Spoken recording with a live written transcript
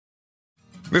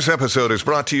This episode is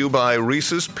brought to you by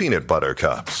Reese's Peanut Butter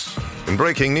Cups. In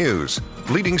breaking news,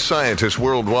 leading scientists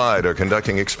worldwide are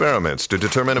conducting experiments to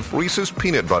determine if Reese's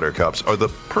Peanut Butter Cups are the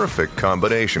perfect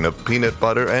combination of peanut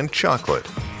butter and chocolate.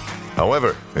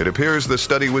 However, it appears the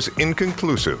study was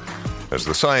inconclusive, as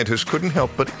the scientists couldn't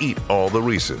help but eat all the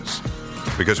Reese's.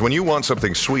 Because when you want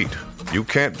something sweet, you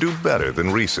can't do better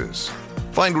than Reese's.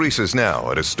 Find Reese's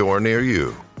now at a store near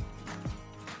you.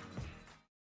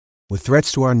 With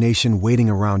threats to our nation waiting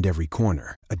around every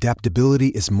corner, adaptability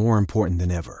is more important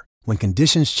than ever. When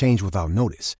conditions change without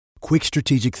notice, quick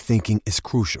strategic thinking is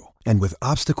crucial. And with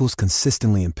obstacles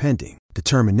consistently impending,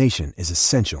 determination is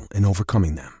essential in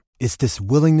overcoming them. It's this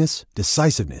willingness,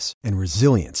 decisiveness, and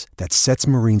resilience that sets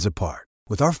Marines apart.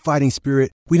 With our fighting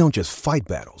spirit, we don't just fight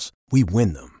battles, we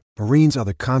win them. Marines are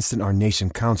the constant our nation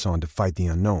counts on to fight the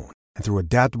unknown. And through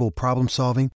adaptable problem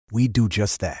solving, we do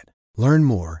just that. Learn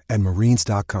more at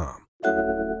marines.com.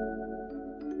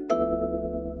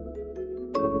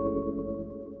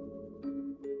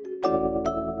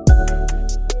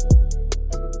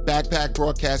 Backpack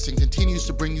Broadcasting continues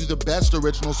to bring you the best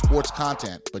original sports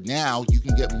content, but now you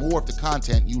can get more of the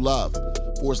content you love.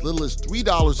 For as little as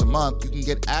 $3 a month, you can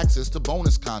get access to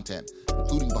bonus content,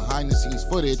 including behind-the-scenes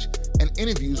footage and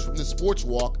interviews from the Sports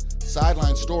Walk,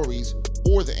 Sideline Stories,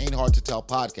 or the Ain't Hard to Tell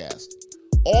podcast.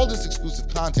 All this exclusive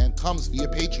content comes via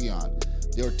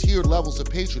Patreon. There are tiered levels of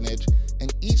patronage,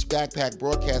 and each Backpack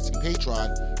Broadcasting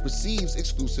patron receives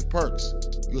exclusive perks.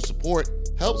 Your support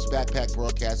helps Backpack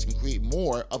Broadcasting create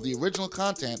more of the original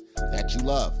content that you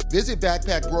love. Visit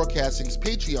Backpack Broadcasting's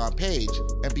Patreon page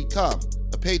and become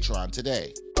a patron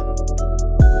today.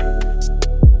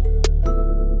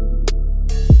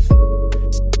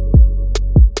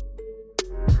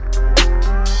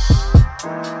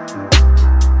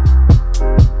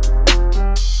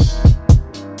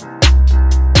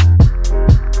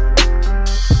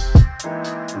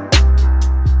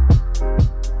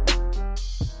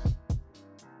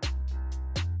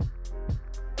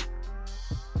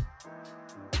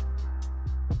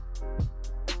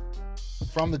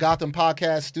 From the Gotham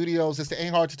Podcast Studios, it's the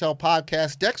Ain't Hard to Tell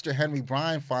podcast. Dexter Henry,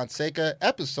 Brian Fonseca,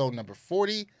 episode number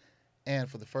 40. And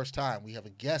for the first time, we have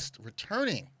a guest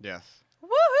returning. Yes.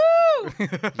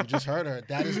 Woohoo! You just heard her.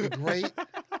 That is the great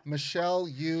Michelle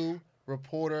Yu,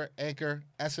 reporter, anchor,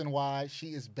 SNY. She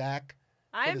is back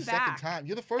for the second time.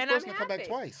 You're the first person to come back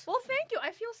twice. Well, thank you.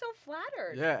 I feel so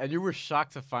flattered. Yeah, and you were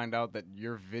shocked to find out that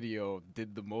your video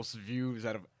did the most views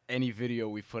out of any video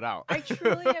we put out. I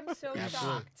truly am so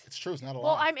shocked. It's true. It's not a lie.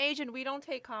 Well, I'm Asian. We don't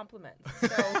take compliments.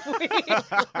 So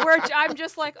I'm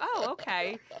just like, oh,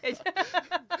 okay.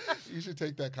 You should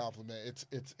take that compliment.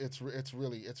 It's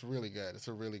really good. It's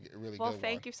a really good one. Well,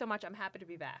 thank you so much. I'm happy to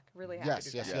be back. Really happy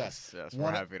to be back. Yes.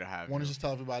 We're happy to have you. Want to just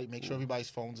tell everybody, make sure everybody's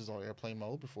phones is on airplane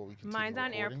mode before we continue. Mine's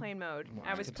on recording. airplane mode.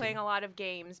 I was playing a lot of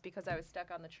games because I was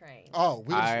stuck on the train. Oh,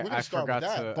 we're going to start with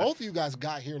that. Both of you guys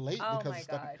got here late Oh, because my of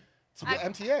stuff. God. So the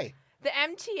MTA. The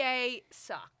MTA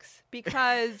sucks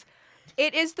because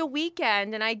it is the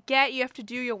weekend, and I get you have to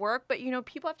do your work, but,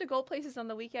 people have to go places on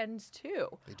the weekends, too.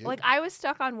 They do. Like, I was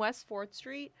stuck on West 4th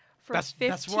Street for 15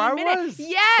 that's where minutes. I was.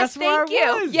 Yes, thank you.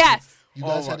 Was. Yes. You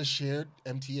guys had a shared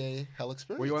MTA hell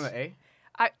experience. Were you on the A?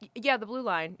 Yeah, the blue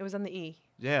line. It was on the E.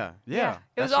 Yeah. It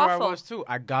That's was where awful. I was, too.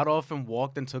 I got off and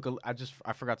walked and took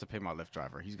I forgot to pay my Lyft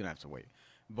driver. He's going to have to wait.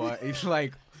 But it's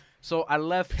like, so I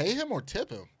left. Pay him or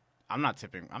tip him? I'm not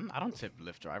tipping. I don't tip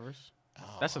Lyft drivers.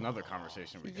 That's another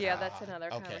conversation we can Yeah, have. that's another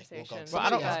conversation. Well, But I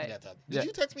don't- asked me that Did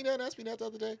you text me that and ask me that the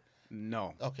other day?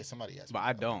 No. Okay, somebody asked me. But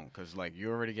I don't, because,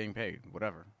 you're already getting paid.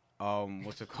 Whatever.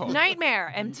 What's it called?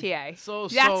 Nightmare MTA. So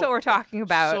That's what we're talking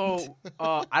about. So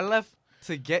I left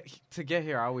to get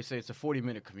here. I always say it's a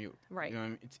 40-minute commute. Right. You know what I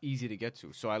mean? It's easy to get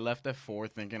to. So I left at 4,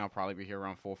 thinking I'll probably be here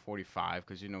around 4:45,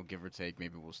 because give or take,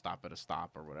 maybe we'll stop at a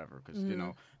stop or whatever, because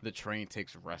the train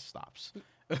takes rest stops.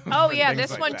 Oh, yeah, Things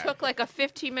this like one that. took a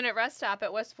 15-minute rest stop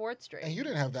at West 4th Street. And you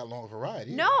didn't have that long of a ride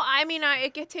either. No, I mean,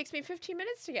 it takes me 15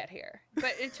 minutes to get here.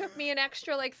 But it took me an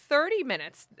extra, 30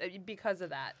 minutes because of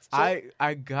that.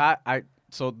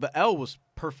 So the L was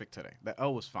perfect today. The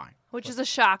L was fine. Which is a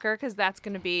shocker, because that's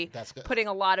going to be putting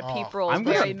a lot of people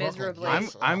very miserably.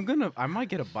 I might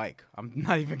get a bike. I'm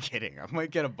not even kidding. I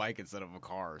might get a bike instead of a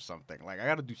car or something. I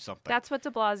got to do something. That's what de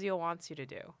Blasio wants you to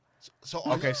do.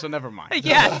 So never mind.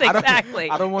 Yes, exactly.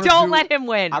 Don't let him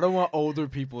win. I don't want older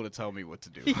people to tell me what to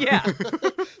do. Yeah.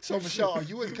 So, Michelle, are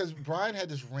you because Brian had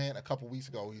this rant a couple weeks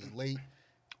ago. He's late.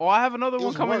 Oh, I have another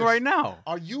one coming right now.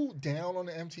 Are you down on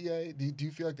the MTA? Do you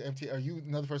feel like the MTA? Are you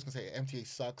another person can say MTA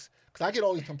sucks? Because I get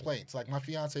all these complaints. Like my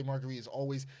fiance Marguerite is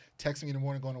always texting me in the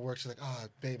morning going to work. She's like, "Oh,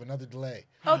 babe, another delay."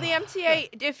 Oh, the MTA.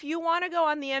 If you want to go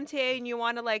on the MTA and you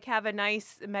want to like have a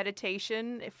nice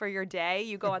meditation for your day,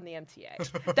 you go on the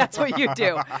MTA. That's what you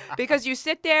do. Because you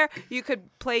sit there, you could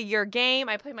play your game.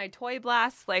 I play my Toy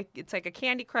Blast, like it's like a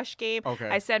Candy Crush game. Okay.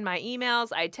 I send my emails,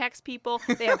 I text people.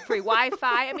 They have free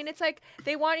Wi-Fi. I mean, it's like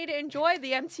they want you to enjoy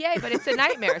the MTA, but it's a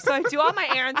nightmare. So I do all my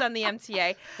errands on the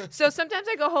MTA. So sometimes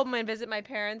I go home and visit my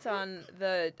parents on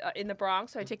the in the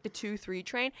Bronx. So I take the 2-3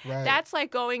 train. Right. That's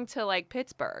like going to like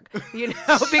Pittsburgh, you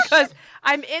know, because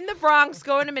I'm in the Bronx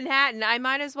going to Manhattan. I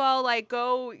might as well like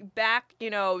go back, you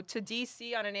know, to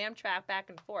DC on an Amtrak back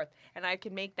and forth, and I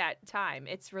can make that time.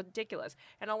 It's ridiculous.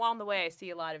 And along the way, I see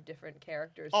a lot of different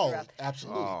characters. Oh, throughout.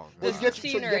 absolutely. Oh, Well, wow. you get so you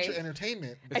Scenery. get your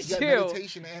entertainment. I You get do.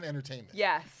 meditation and entertainment.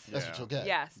 Yes. That's what you'll get.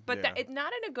 Yes, but Yeah.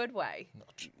 not in a good way.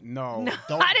 No.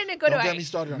 Not in a good don't way. get me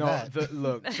started on No, that.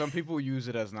 look, some people use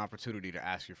it as an opportunity to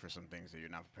ask you for some things that you're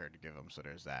not prepared to give them, so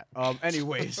there's that.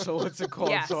 Anyway, so what's it called?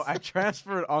 Yes. So I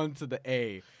transferred onto the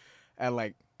A at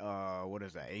like, what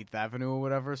is that, 8th Avenue or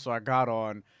whatever. So I got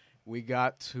on. We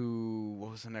got to,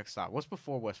 what was the next stop? What's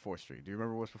before West 4th Street? Do you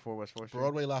remember what's before West 4th Street?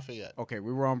 Broadway Lafayette. Okay,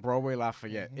 we were on Broadway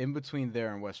Lafayette. In between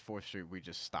there and West 4th Street, we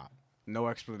just stopped. No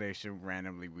explanation,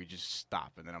 randomly, we just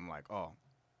stopped. And then I'm like, oh,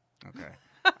 okay.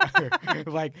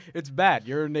 Like, it's bad.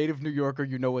 You're a native New Yorker.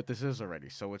 You know what this is already.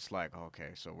 So it's like, okay,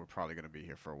 so we're probably going to be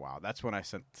here for a while. That's when I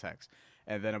sent the text.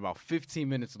 And then about 15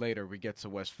 minutes later, we get to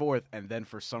West 4th. And then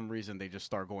for some reason, they just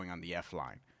start going on the F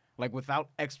line. Like, without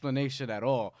explanation at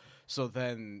all. So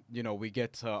then, you know, we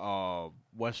get to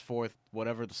West 4th,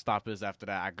 whatever the stop is after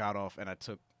that. I got off and I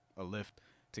took a Lyft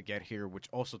to get here, which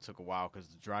also took a while because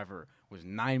the driver was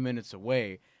 9 minutes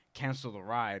away, canceled the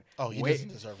ride. Oh, he doesn't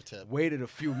deserve a tip. Waited a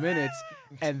few minutes,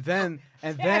 and then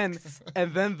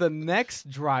the next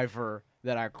driver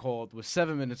that I called was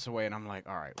 7 minutes away, and I'm like,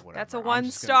 all right, whatever. That's a I'm 1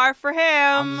 just star for him.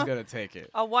 I'm just gonna take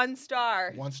it. A 1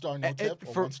 star. 1 star no tip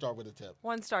or 1 star with a tip?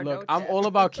 1 star. Look, no I'm tip. all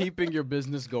about keeping your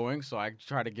business going, so I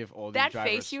try to give all these That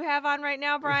drivers. face you have on right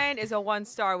now, Brian, is a 1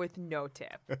 star with no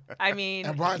tip. I mean,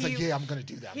 And Brian's like, yeah, I'm going to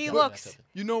do that. I'm he definitely looks- gonna tip.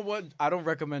 You know what? I don't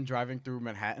recommend driving through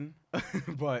Manhattan,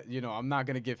 but you know I'm not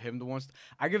gonna give him the 1 star.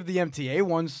 I give the MTA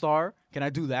 1 star. Can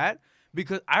I do that?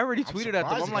 Because I already tweeted at them.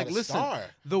 surprised I'm you like, got a listen, star.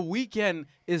 the weekend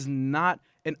is not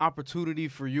an opportunity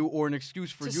for you or an excuse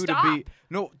for To you stop.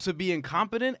 to be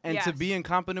incompetent and to Yes. be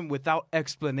incompetent without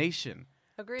explanation.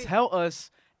 Agreed. Tell us,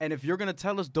 and if you're gonna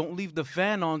tell us, don't leave the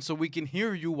fan on so we can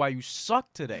hear you while you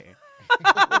suck today.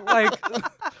 Like,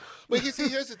 But you see,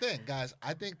 here's the thing, guys.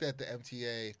 I think that the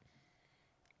MTA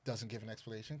doesn't give an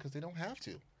explanation because they don't have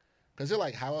to. Because they're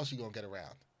like, how else are you going to get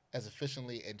around as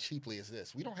efficiently and cheaply as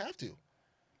this? We don't have to.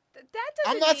 That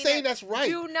doesn't I'm not mean saying it. that's right.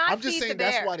 Do not I'm just feed saying the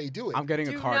that's bear. why they do it. I'm getting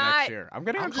a Do car not- next year. I'm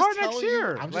getting I'm a just car telling next you-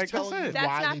 year. I'm just Like, telling that's you it. That's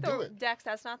why not they the do it. Dex.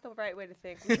 That's not the right way to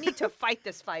think. We need to fight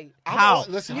this fight. How?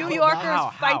 Listen, New I'm Yorkers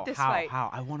not- fight this fight. How?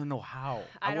 I want to know how.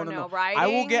 I don't wanna know, I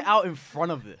will riding? get out in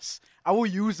front of this. I will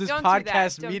use this Don't do that.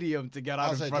 podcast Don't- medium to get I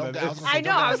out was in like, front of don't- I was this. gonna say, I know.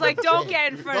 don't I get was in like, front don't of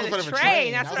get in the front of train. the Don't get in front of a train.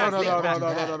 train. That's I what I was was like, thinking.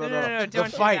 don't do No, that. don't The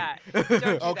do fight. that.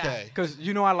 Don't do Okay. that. Because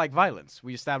you know I like violence.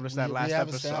 We established that We last have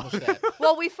episode. established that.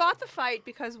 Well, we fought the fight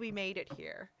because we made it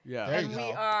here. Yeah. There And you we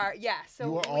go. are, So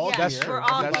You were all yes, That's we're true.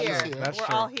 all Everybody here. was here. That's We're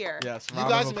true. all here. Yes. You round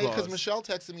guys of made because applause. Michelle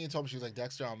texted me and told me, she was like,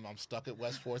 Dexter, I'm stuck at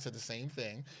West 4th, said the same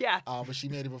thing. Yes. But she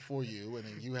made it before you, and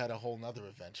then you had a whole nother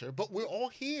adventure. But we're all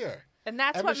here. And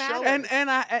that's And what Michelle- matters.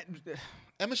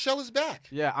 And Michelle is back.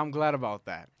 Yeah, I'm glad about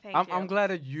that. Thank I'm you. glad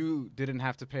that you didn't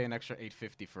have to pay an extra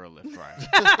 $8.50 for a Lyft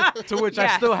ride. To which I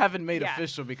Yes. still haven't made Yes.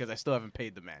 official because I still haven't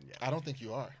paid the man yet. I don't think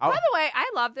you are. By the way,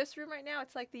 I love this room right now.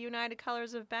 It's like the United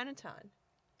Colors of Benetton.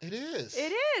 It is.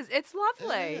 It is. It's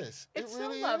lovely. It is. It's it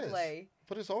really so lovely. Is.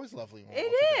 But it's always lovely. when we're It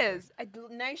all together. is.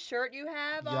 A nice shirt you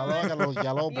have on. Yellow. I got a little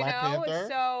yellow You Black know, Panther.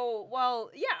 so, well,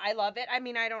 yeah, I love it. I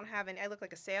mean, I don't have any. I look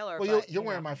like a sailor. Well, but, you're you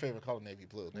wearing know. my favorite color, navy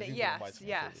blue. Navy blue and Yes, white's my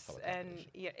yes, favorite color and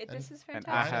combination. yeah, this is And fantastic.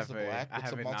 I Mine have is the black. I It's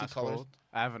have a a Nas multicolored. quote.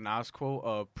 I have a Nas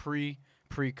quote. Pre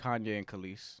Kanye and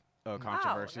Khalees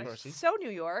controversy. Wow, so New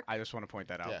York. I just want to point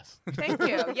that out. Yes. Thank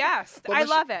you. Yes, But I Mich-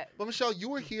 love it. But Michelle, you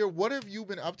were here. What have you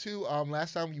been up to?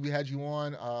 Last time we had you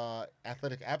on,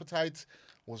 Athletic Appetites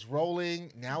was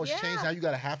rolling. Now it's Yeah. changed. Now you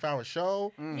got a half-hour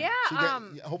show. Yeah. So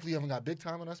hopefully you haven't got big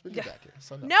time on us, but you're back here.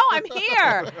 So No, I'm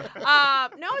here.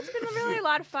 No, it's been really a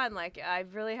lot of fun. Like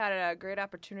I've really had a great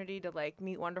opportunity to like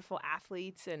meet wonderful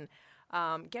athletes and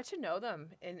get to know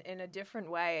them in a different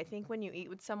way. I think when you eat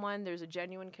with someone, there's a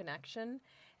genuine connection.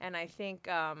 And I think,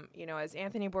 as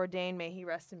Anthony Bourdain, may he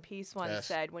rest in peace, once Yes.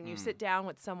 said, when you sit down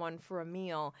with someone for a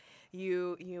meal,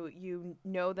 you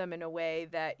know them in a way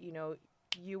that,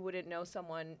 you wouldn't know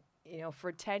someone,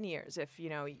 for 10 years if,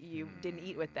 you didn't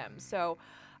eat with them. So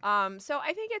So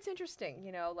I think it's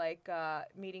interesting, like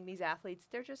meeting these athletes.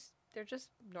 They're just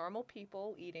normal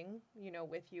people eating,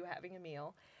 with you, having a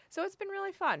meal. So it's been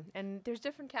really fun, and there's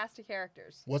different cast of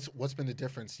characters. What's been the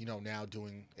difference, now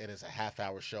doing it as a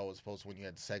half-hour show as opposed to when you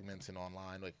had segments and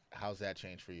online? Like, how's that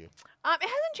changed for you? It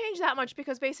hasn't changed that much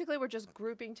because basically we're just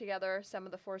grouping together some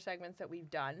of the 4 segments that we've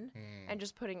done and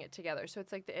just putting it together. So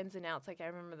it's like the ins and outs. Like I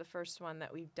remember the first one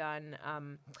that we've done.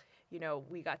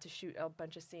 We got to shoot a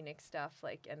bunch of scenic stuff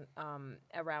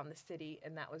around the city,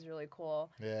 and that was really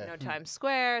cool. Yeah. Times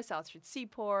Square, South Street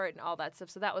Seaport, and all that stuff.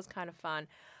 So that was kind of fun.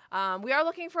 We are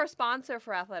looking for a sponsor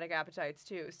for Athletic Appetites,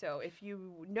 too. So if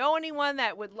you know anyone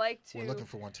that would like to... We're looking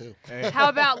for one, too. How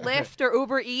about Lyft or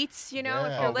Uber Eats, if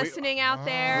you're listening out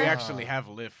there? We actually have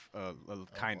Lyft,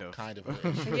 kind of. Kind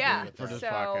of. Yeah. For this so,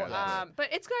 podcast. but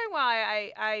it's going well.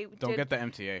 I Don't get the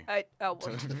MTA. No,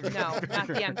 not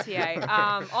the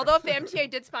MTA. Although if the MTA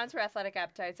did sponsor Athletic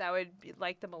Appetites, I would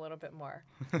like them a little bit more.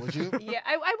 Would you? Yeah,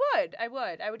 I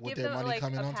would give their them money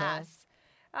come in a on time? pass.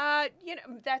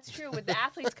 That's true. With the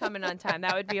athletes coming on time,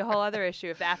 that would be a whole other issue.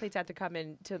 If the athletes had to come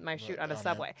in to my shoot on a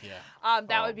subway,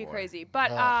 that would be crazy.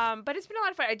 But it's been a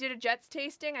lot of fun. I did a Jets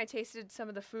tasting. I tasted some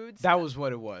of the foods. That was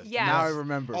what it was. Yes. Now I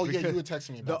remember. Oh yeah, you were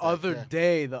texting me about the other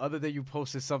day you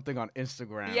posted something on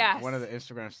Instagram. Yes. One of the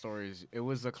Instagram stories. It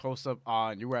was a close up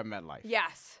on. You were at MetLife.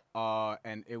 Yes.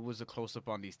 And it was a close up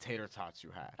on these tater tots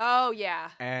you had. Oh yeah.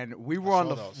 And we were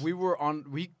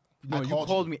you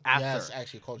called me after. Yes,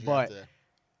 actually called you but after.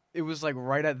 It was like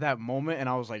right at that moment, and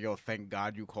I was like, yo, thank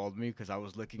God you called me because I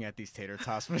was looking at these tater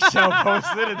tots Michelle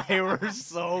posted, and they were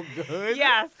so good.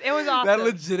 Yes, it was awesome. That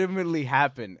legitimately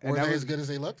happened. Were they as good as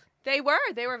they looked? They were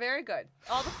very good.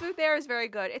 All the food there is very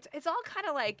good. It's all kind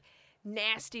of like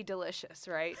nasty delicious,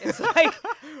 right? It's like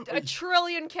a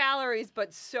trillion calories,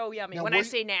 but so yummy. Now, when I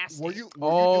say nasty. Were you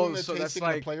doing the so that's tasting of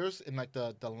like the players in like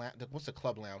the what's the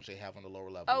club lounge they have on the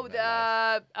lower level? Oh, you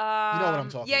know what I'm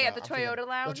talking about? Yeah, the Toyota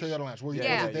Lounge. The Toyota Lounge. Were you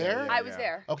Yeah. there? I was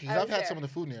there. Okay, because I've had some of the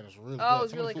food in there. It was really good. Oh, it was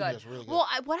Some of really the food there good. was really good. Well,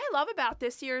 what I love about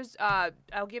this year's,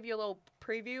 I'll give you a little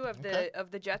preview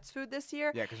of the Jets food this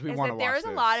year. Yeah, because we is want that to there watch is a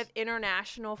this. lot of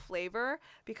international flavor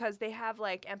because they have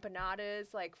like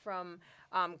empanadas like from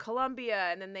Colombia,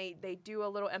 and then they do a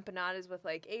little empanadas with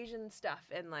like Asian stuff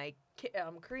and like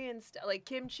Korean stuff, like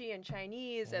kimchi and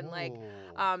Chinese and like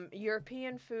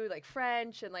European food like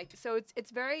French and like so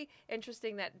it's very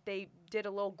interesting that they did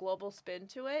a little global spin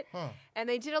to it and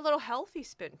they did a little healthy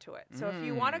spin to it. So if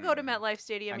you want to go to MetLife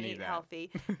Stadium and eat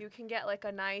healthy, you can get like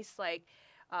a nice like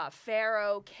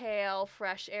farro, kale,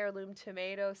 fresh heirloom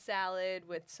tomato salad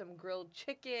with some grilled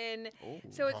chicken. Ooh,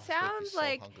 so it sounds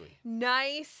like hungry.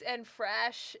 nice and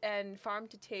fresh and farm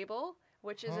to table,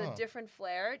 which is a different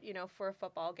flair, for a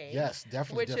football game. Yes,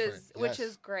 definitely different. Which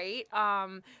is great.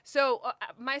 So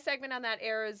my segment on that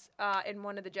airs in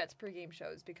one of the Jets pregame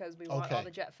shows because we want all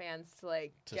the Jet fans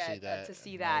to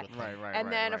see that. Right.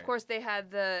 And then of course they had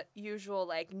the usual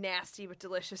like nasty but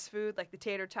delicious food like the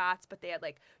tater tots, but they had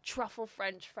like truffle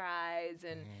French fries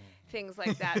and things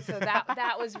like that. So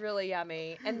that was really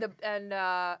yummy. And the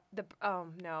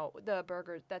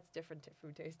burger, that's different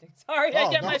food tasting. Sorry, I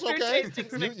get my food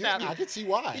tastings mixed up. I can see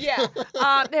why. Yeah.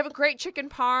 They have a great chicken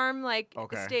parm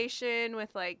station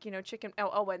with chicken.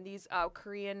 And these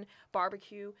Korean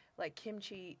barbecue like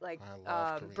kimchi brisket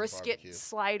barbecue.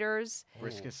 sliders.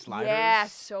 Brisket sliders. Yeah,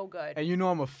 so good. And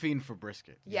I'm a fiend for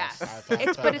brisket. Yes. I've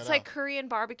it's like Korean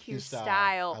barbecue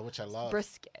style which I love.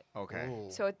 brisket. Okay.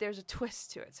 Ooh. So there's a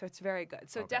twist to it. So it's very good.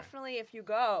 So definitely if you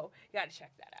go, you got to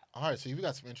check that out. All right, so you've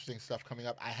got some interesting stuff coming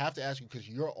up. I have to ask you because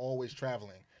you're always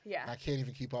traveling. Yeah. And I can't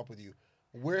even keep up with you.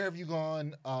 Where have you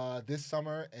gone this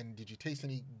summer, and did you taste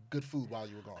any good food while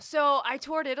you were gone? So I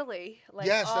toured Italy.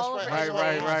 Yes, all that's over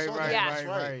right. Italy.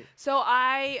 Right.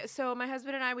 So my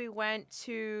husband and I, we went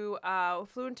to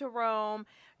flew into Rome,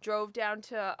 drove down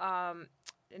to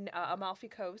Amalfi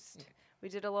Coast. We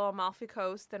did a little Amalfi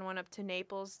Coast, then went up to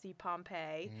Naples, the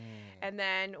Pompeii, and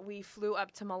then we flew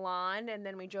up to Milan, and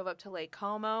then we drove up to Lake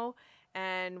Como.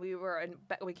 And we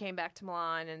came back to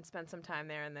Milan and spent some time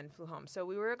there and then flew home. So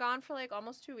we were gone for like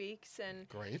almost 2 weeks, and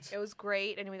it was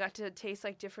great. And we got to taste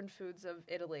like different foods of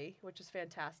Italy, which is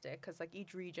fantastic because like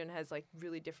each region has like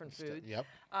really different food. Yep.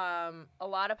 A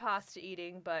lot of pasta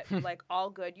eating, but like all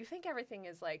good. You think everything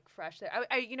is like fresh there.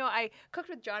 I cooked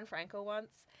with John Franco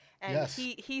once. And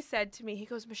he said to me, he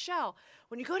goes, Michelle,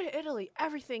 when you go to Italy,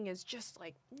 everything is just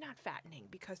like not fattening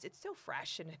because it's so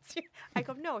fresh and it's. I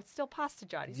go, no, it's still pasta,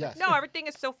 John. He's like, no, everything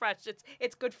is so fresh.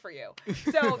 It's good for you.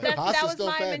 So that was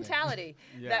my mentality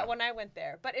that when I went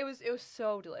there. But it was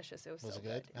so delicious. It was so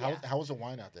good. Yeah. How was the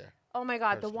wine out there? Oh my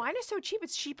God, the wine is so cheap.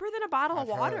 It's cheaper than a bottle of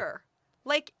water.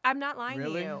 Like, I'm not lying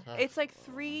Really? to you. It's like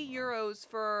 €3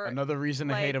 for Another reason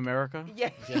to hate like- America? Yeah.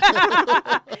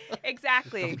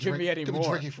 Exactly. Don't give me any Could be more.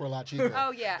 drinking for a lot cheaper.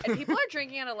 Oh yeah, and people are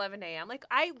drinking at 11 a.m. Like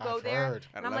I go I've there heard.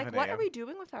 and At I'm like, 11 what are a.m.? we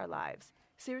doing with our lives?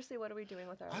 Seriously, what are we doing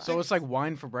with our lives? So it's like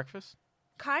wine for breakfast?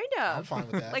 Kind of. I'm fine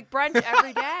with that. Like brunch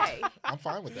every day. I'm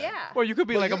fine with that. Yeah, Well, you could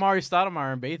be Well, like you- Amari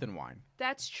Stoudemire and bathe in wine.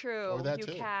 that's true. Or that you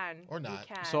too. can. Or You not.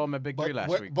 can. So I'm at Big Three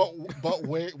last week. But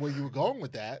where you were going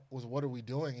with that was, what are we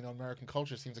doing? You know, American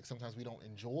culture seems like sometimes we don't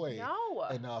enjoy No.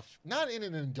 enough. Not in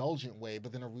an indulgent way,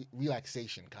 but in a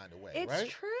relaxation kind of way, It's right?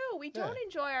 true. We don't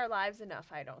enjoy our lives enough,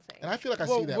 I don't think. And I feel like I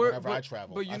Well, see that we're- whenever I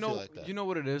travel. But you I know, feel like that. you know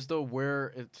what it is though.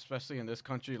 We're especially in this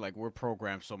country, like we're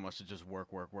programmed so much to just work.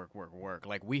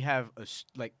 Like we have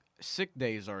like sick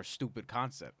days are a stupid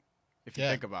concept if you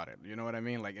Yeah. think about it. You know what I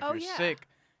mean? Like if Oh, you're yeah. sick,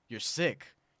 you're sick.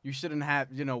 You shouldn't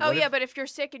have. You know. Oh what yeah, if- but if you're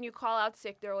sick and you call out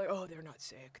sick, they're like, "Oh, they're not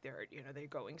sick. They're they're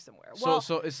going somewhere." So Well,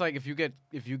 so it's like if you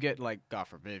get like, God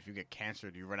forbid, if you get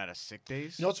cancer, do you run out of sick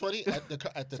days? You know what's funny? At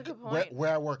That's a the good where, point.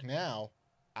 where I work now,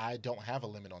 I don't have a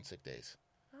limit on sick days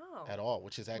oh, at all,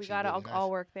 which is actually we gotta really all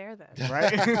nice. work there then.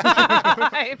 Right?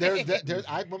 I mean-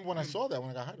 I remember when I saw that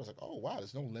when I got hired, I was like, "Oh wow,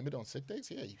 there's no limit on sick days.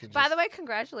 Yeah, you can." By just, the way,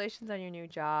 congratulations on your new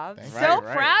job. Thank So you.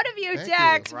 Right. proud of you, Thank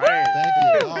Dex. you. Right.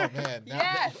 Thank you. Woo! Oh man, now,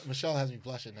 Yes. Michelle has me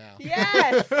blushing now.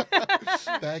 Yes.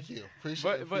 Thank you.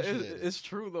 Appreciate But it. it's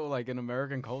true though. Like in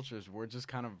American cultures, we're just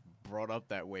kind of brought up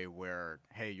that way. Where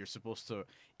hey, you're supposed to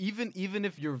even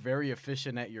if you're very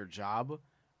efficient at your job,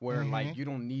 where like you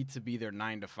don't need to be there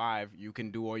 9 to 5. You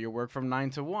can do all your work from 9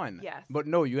 to 1. Yes. But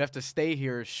no, you have to stay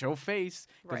here, show face,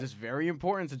 because Right. it's very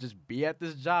important to just be at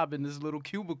this job in this little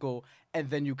cubicle, and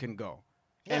then you can go.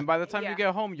 And by the time Yeah. you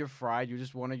get home, you're fried. You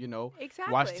just want to,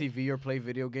 watch Exactly. TV or play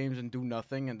video games and do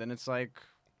nothing, and then it's like.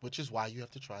 Which is why you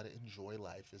have to try to enjoy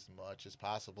life as much as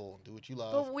possible and do what you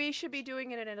love. But we should be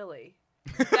doing it in Italy.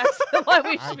 That's what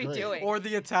we I should be agree. doing. Or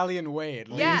the Italian way, at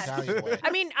Or the Yes. Italian way. I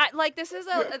mean, like this is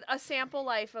a sample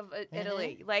life of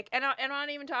Italy. Like, and I'm not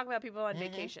even talking about people on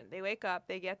vacation. They wake up,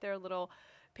 they get their little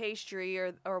pastry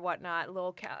or whatnot, a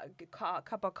little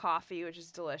cup of coffee, which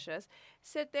is delicious.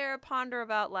 Sit there, ponder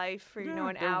about life for an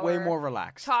they're hour. way more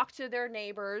relaxed. Talk to their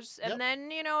neighbors, and Yep.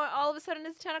 then all of a sudden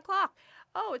it's 10 o'clock.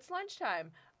 Oh, it's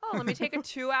lunchtime. Oh, let me take a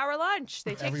 2-hour lunch.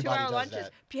 They take Everybody 2-hour does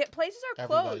lunches. that. Places are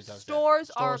Everybody closed. does that. Stores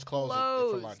are Stores close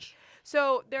closed. for lunch.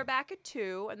 So they're back at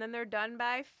 2, and then they're done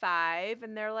by 5,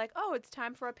 and they're like, "Oh, it's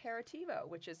time for aperitivo,"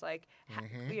 which is like,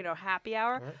 happy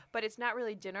hour, Right. but it's not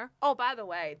really dinner. Oh, by the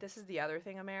way, this is the other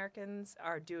thing Americans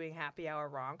are doing happy hour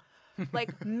wrong.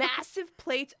 Like massive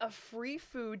plates of free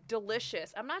food,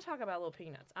 delicious. I'm not talking about little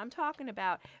peanuts. I'm talking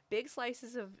about big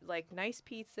slices of like nice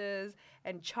pizzas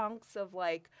and chunks of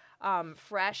like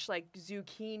fresh like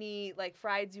zucchini, like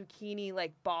fried zucchini,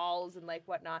 like balls and like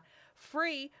whatnot,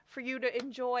 free for you to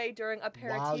enjoy during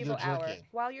aperitivo you're hour drinking.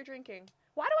 while you're drinking.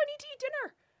 Why do I need to eat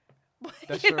dinner?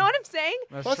 That's you true. know what I'm saying?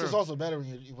 That's Plus, true. it's also better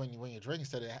when you drink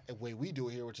instead of the way we do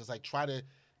it here, which is like try to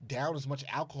down as much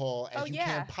alcohol as Oh, you yeah.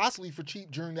 can possibly for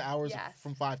cheap during the hours Yes.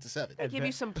 from 5 to 7. They give you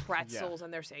then- some pretzels,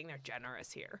 and they're saying they're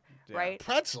generous here, Yeah. right?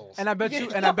 Pretzels. And I bet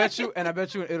you, and I bet you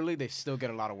in Italy they still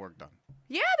get a lot of work done.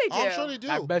 Yeah, they do. I'm sure they do.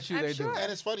 I bet you I'm they sure. do.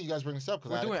 And it's funny you guys bring this up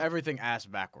because We're doing everything ass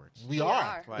backwards. we We are.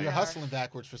 are. We're We are. hustling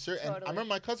backwards for sure. And I Totally. remember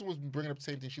my cousin was bringing up the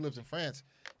same thing. She lives in France,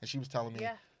 and she was telling me,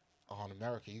 Yeah. "Oh, in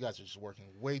America, you guys are just working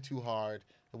way too hard."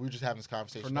 And we were just having this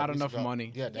conversation For not about weeks enough ago.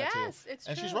 money. Yeah, that Yes, too. it's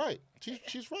and she's true. right.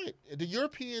 She's right. The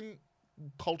European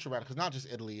culture around it, because not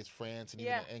just Italy, it's France and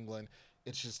even Yeah. England.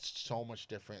 It's just so much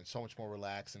different, so much more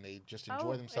relaxed, and they just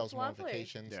enjoy Oh, themselves it's more on lovely.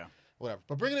 vacations. Yeah. Whatever.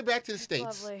 But bringing it back to the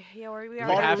States. Lovely. Yeah, we are. Part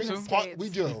We of have the to? reason- part- we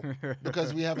do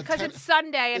because we have a Because 10 it's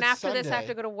Sunday, and it's after this, I have Sunday.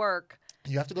 to go to work.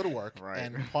 You have to go to work, Right.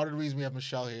 and part of the reason we have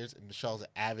Michelle here is Michelle's an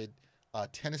avid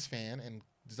tennis fan and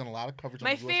has done a lot of coverage. My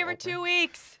on the US favorite Open. 2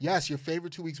 weeks. Yes, your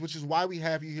favorite 2 weeks, which is why we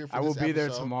have you here for I will this be there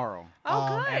episode. tomorrow. Oh,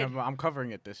 Um, good. And I'm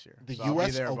covering it this year. The so I'll be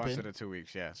US there a bunch Open. of the 2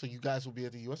 weeks. Yeah. So you guys will be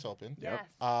at the U.S. Open. Yes.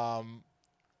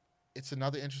 It's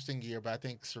another interesting year, but I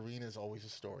think Serena's always a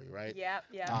story, right? Yep.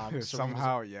 Yep. Serena's-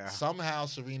 Somehow, yeah. Somehow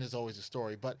Serena's always a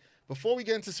story. But before we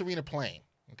get into Serena playing,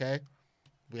 okay,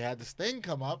 we had this thing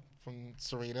come up from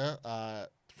Serena.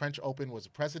 French Open was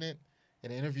the president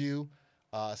in an interview.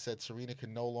 Said Serena could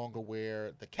no longer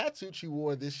wear the catsuit she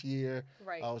wore this year.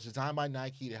 Right. It was designed by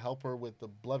Nike to help her with the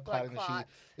blood Blood clotting that clots.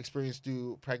 she experienced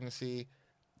due pregnancy.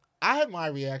 I had my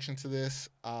reaction to this,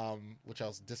 which I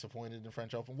was disappointed in the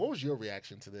French Open. What was your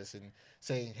reaction to this and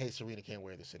saying, hey, Serena can't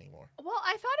wear this anymore? Well,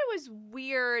 I thought it was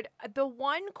weird. The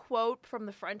one quote from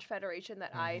the French Federation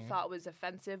that I thought was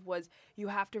offensive was, you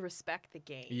have to respect the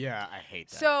game. Yeah, I hate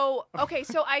that. So, okay,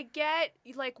 so I get,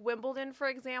 like, Wimbledon, for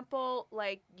example,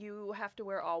 like, you have to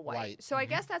wear all white. So I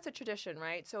guess that's a tradition,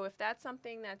 right? So if that's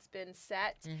something that's been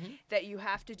set that you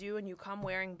have to do and you come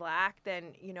wearing black,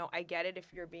 then, you know, I get it.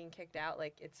 If you're being kicked out,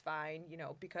 like, it's fine, you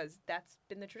know, because that's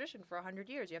been the tradition for 100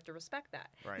 years. You have to respect that.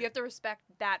 Right. You have to respect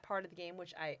that part of the game,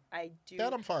 which I do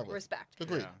That I'm fine with. respect.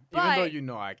 Agreed. Yeah. Even though But- you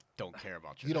know I don't care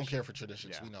about tradition. You don't care for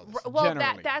traditions. Yeah. We know this. Well,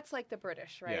 Generally. that's like the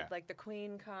British, right? Yeah. Like the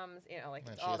Queen comes, you know, like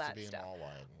And she all has to that be in stuff. all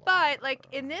white. But like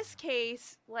in this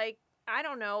case, like I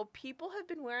don't know, people have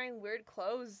been wearing weird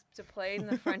clothes to play in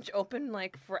the French Open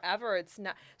like forever. It's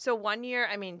not so one year.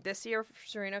 I mean, this year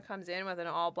Serena comes in with an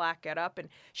all black getup, and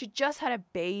she just had a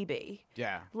baby.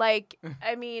 Yeah. Like,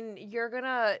 I mean, you're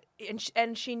gonna,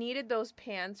 and she needed those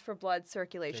pants for blood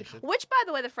circulation, which, by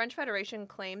the way, the French Federation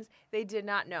claims they did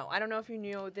not know. I don't know if you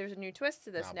knew. There's a new twist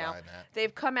to this Not now. buying that.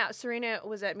 They've come out. Serena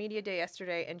was at Media Day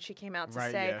yesterday, and she came out to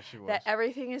Right, say yeah, she was. that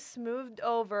everything is smoothed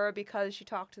over because she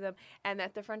talked to them, and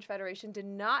that the French Federation did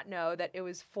not know that it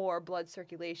was for blood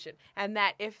circulation, and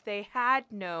that if they had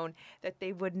known, that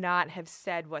they would not have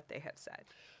said what they have said.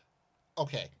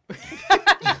 Okay.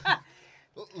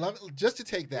 Just to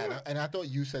take that, and I thought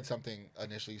you said something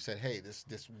initially. You said, "Hey, this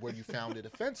where you found it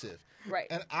offensive," Right.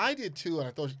 And I did too. And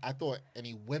I thought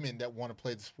any women that want to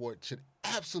play the sport should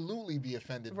absolutely be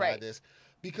offended by Right. this,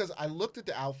 because I looked at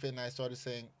the outfit and I started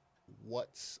saying,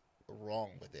 "What's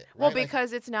wrong with it?" Well, right? Like,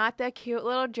 because it's not that cute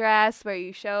little dress where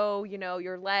you show, you know,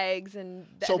 your legs and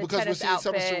so the because we're tennis seeing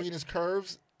some of outfit. Serena's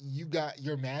curves,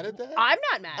 you're mad at that? I'm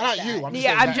not mad Not at you, that. I'm just yeah,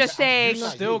 saying I'm that- just I'm saying.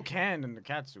 not Still you. can in the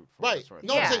catsuit. For Right. what's worth.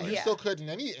 No, Yeah, I'm saying you yeah. still could in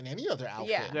any other outfit,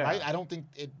 Yeah. right? Yeah. I don't think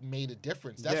it made a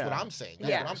difference. That's Yeah. what I'm saying. That's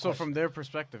Yeah. what I'm So from questioning. their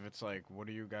perspective, it's like, what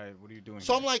are you doing?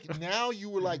 So I'm here? like, now you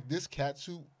were like, this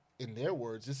catsuit, in their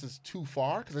words, this is too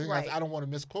far. Because I think Right. I don't want to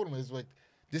misquote them. It's like,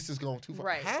 this is going too far.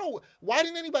 Right. Why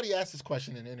didn't anybody ask this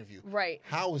question in an interview? Right.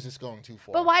 How is this going too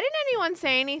far? But why didn't anyone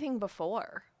say anything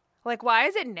before? Like, why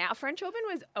is it now? French Open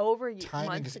was over Timing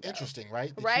months is ago. interesting,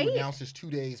 right? That Right? you announced this 2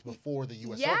 days before the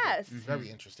U.S. Yes. Open. Very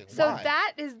interesting. So Why?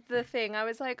 that is the thing. I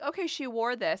was like, okay, she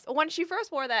wore this. When she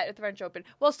first wore that at the French Open,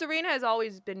 well, Serena has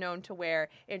always been known to wear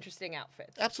interesting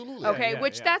outfits. Absolutely. Okay, yeah,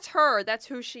 which yeah. that's her. That's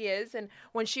who she is. And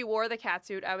when she wore the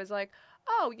catsuit, I was like,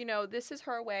 oh, you know, this is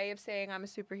her way of saying I'm a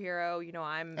superhero. You know,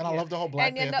 I'm. And I you love know. the whole Black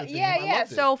And, you know, Panther thing. yeah, I yeah.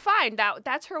 loved it. So fine,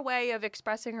 that's her way of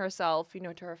expressing herself, you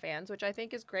know, to her fans, which I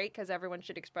think is great because everyone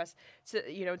should express,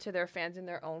 to their fans in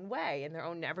their own way, in their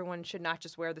own. Everyone should not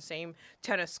just wear the same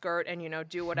tennis skirt and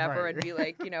do whatever Right. and be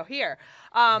like, here.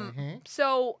 Mm-hmm.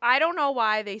 So I don't know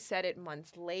why they said it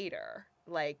months later.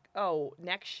 Like, oh,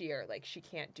 next year, like she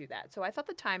can't do that. So I thought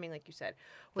the timing, like you said,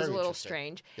 was Very a little interesting.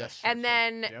 strange. Yes. And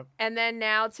then Yep. and then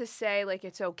now to say like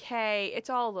it's okay, it's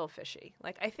all a little fishy.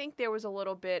 Like I think there was a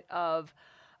little bit of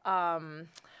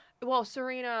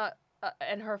Serena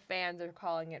and her fans are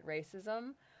calling it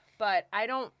racism, but I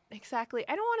don't want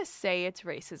to say it's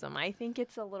racism. I think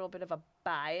it's a little bit of a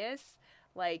bias,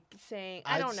 like saying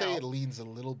I I'd don't say know. it leans a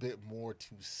little bit more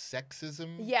to sexism to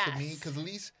me, Yes. because at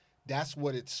least that's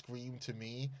what it screamed to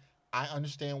me. I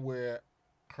understand where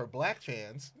her black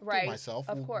fans, Right, myself,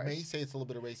 of course. may say it's a little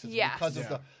bit of racism Yes. because of Yeah.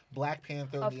 the Black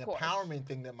Panther and Of the course. empowerment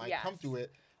thing that might come Yes. through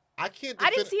it. I can't. I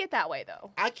didn't see it that way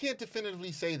though. I can't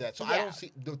definitively say that. So I Yeah. don't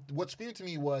see what screamed to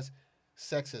me was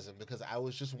sexism, because I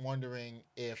was just wondering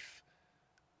if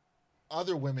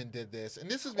other women did this, and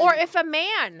this is Or maybe- if a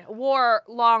man wore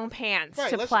long pants Right,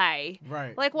 to let's- play.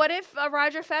 Right. Like, what if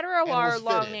Roger Federer And it wore was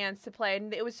long fitted. pants to play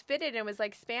and it was fitted and it was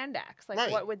like spandex? Like,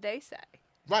 Right. what would they say?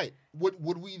 right.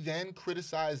 Would we then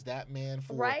criticize that man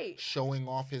for Right. showing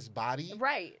off his body?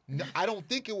 Right. No, I don't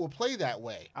think it will play that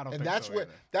way. I don't and think that's so what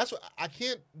either. that's what I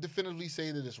can't definitively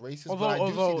say that it's racist, Although, but I do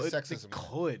although see the it sexism.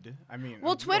 could. I mean,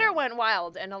 Well, you Twitter know, went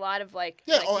wild, and a lot of like,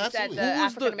 Yeah, like oh, you absolutely. said, the Who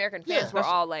was the- African American yeah, fans were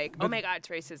that's- all like, "Oh but- my God, it's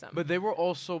racism." But they were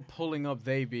also pulling up,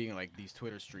 they being like these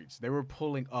Twitter streets. They were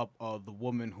pulling up the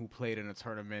woman who played in a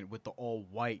tournament with the all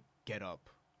white get up.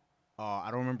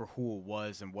 I don't remember who it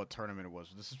was and what tournament it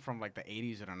was. This is from like the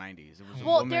 80s or the 90s. It was a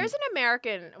Well, woman. there's an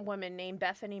American woman named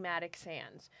Bethany Maddox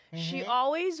Sands. Mm-hmm. She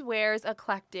always wears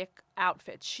eclectic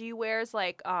outfits. She wears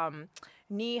like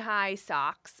knee-high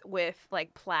socks with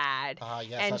like plaid.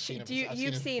 Yes, and I've seen it.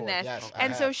 you've seen before. this. Yes, I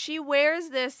And so have. she wears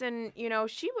this, and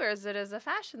she wears it as a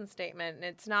fashion statement. And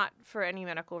it's not for any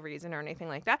medical reason or anything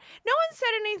like that. No one said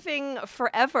anything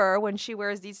forever when she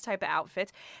wears these type of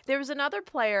outfits. There was another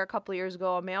player a couple of years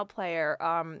ago, a male player,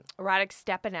 Radek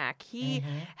Stepanek. He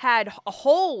had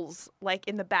holes like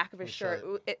in the back of his shirt,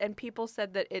 and people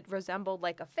said that it resembled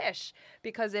like a fish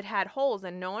because it had holes,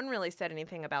 and no one really said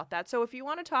anything about that. So if you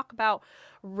want to talk about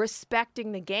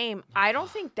respecting the game, I don't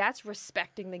think that's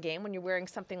respecting the game when you're wearing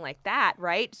something like that,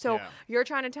 right? So you're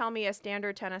trying to tell me a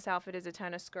standard tennis outfit is a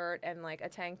tennis skirt and like a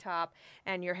tank top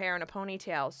and your hair in a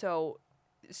ponytail. So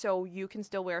you can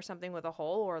still wear something with a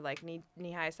hole or like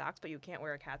knee-high socks, but you can't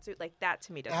wear a catsuit. Like that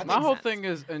to me doesn't make My whole sense. thing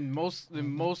is in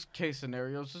most case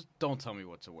scenarios, just don't tell me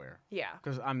what to wear. Yeah.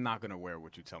 Because I'm not gonna wear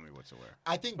what you tell me what to wear.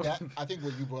 I think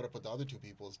what you brought up with the other two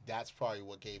people is that's probably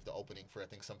what gave the opening for I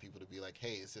think some people to be like,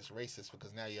 hey, is this racist?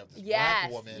 Because now you have this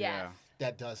black woman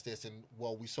that does this, and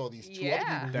we saw these two other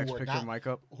people Dex, who were pick your mic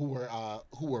up.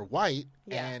 who were white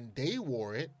and they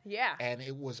wore it, and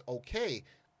it was okay.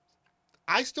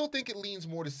 I still think it leans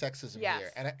more to sexism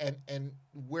here, and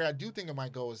where I do think it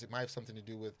might go is it might have something to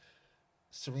do with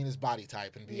Serena's body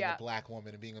type and being a black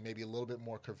woman and being maybe a little bit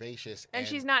more curvaceous. And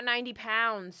she's not 90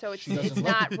 pounds, so it's doesn't look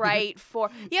not right for...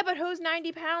 Yeah, but who's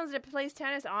 90 pounds that plays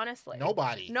tennis, honestly?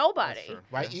 Nobody.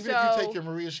 Right? Even if you take your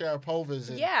Maria Sharapovas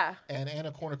and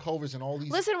Anna Kournikovas and all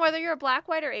these... Listen, whether you're a black,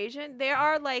 white, or Asian, there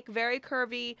are like very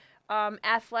curvy...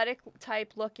 athletic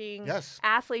type looking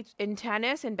athletes in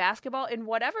tennis and basketball in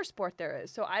whatever sport there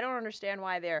is. So I don't understand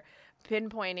why they're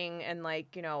pinpointing and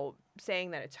like,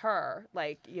 saying that it's her,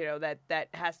 like, that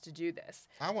has to do this.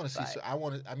 I want to see.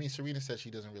 I mean, Serena said she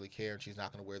doesn't really care and she's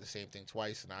not going to wear the same thing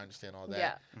twice, and I understand all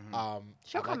that. Yeah.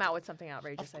 She'll come out with something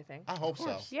outrageous, I think. I hope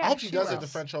so. Yeah, I hope she does will. at the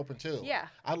French Open too. Yeah.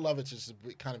 I'd love it to just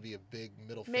kind of be a big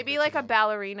middle finger. Maybe like a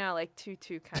ballerina, like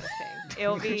tutu kind of thing.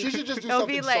 It'll be. She should just do it'll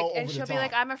something be like, so over and the she'll be top.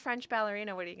 like, "I'm a French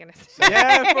ballerina. What are you gonna say?"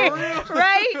 Yeah, for real.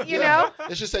 Right? You know.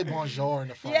 It should say bonjour in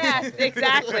the front. Yes,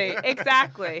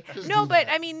 exactly. Just No, do but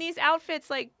that. I mean, these outfits,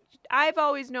 like, I've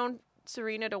always known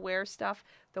Serena to wear stuff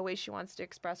the way she wants to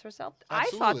express herself. I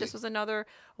thought Absolutely. this was another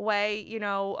way,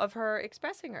 of her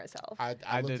expressing herself.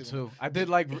 I did too. I did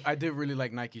really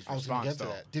like Nike's I was going to response get to though.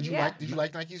 that. Did you Yeah.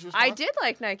 like Nike's response? I did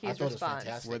like Nike's I thought it was response.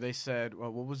 fantastic. Where they said,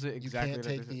 well, what was it You exactly? can't that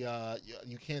take they said?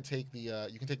 you can take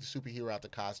the superhero out the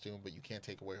costume, but you can't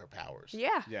take away her powers.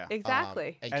 Yeah,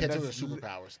 exactly. And you And can't take her that's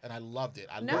superpowers, and I loved it.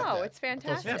 I No, loved that. it's I thought it was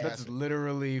fantastic. Yeah, that's fantastic.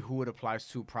 literally who it applies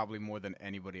to probably more than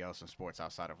anybody else in sports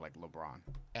outside of like LeBron.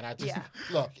 And I just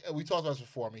look. We talked about this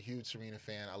before. I'm a huge Serena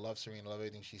fan. I love Serena. I love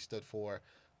everything she stood for,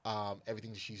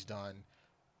 everything that she's done.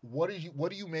 What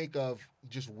do you make of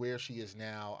just where she is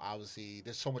now? Obviously,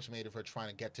 there's so much made of her trying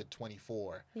to get to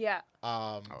 24. Yeah.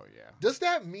 Oh yeah. Does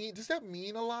that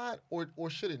mean a lot, or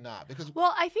should it not? Because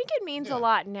Well, I think it means a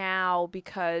lot now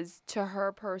because to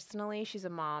her personally, she's a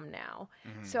mom now.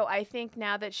 So I think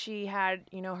now that she had,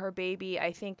 her baby,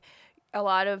 I think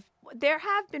there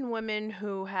have been women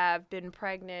who have been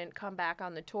pregnant, come back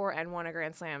on the tour and won a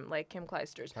Grand Slam, like Kim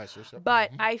Clijsters.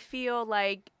 But I feel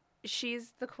like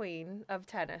she's the queen of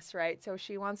tennis, right? So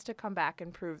she wants to come back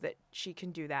and prove that she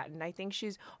can do that. And I think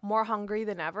she's more hungry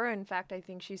than ever. In fact, I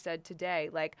think she said today,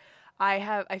 like,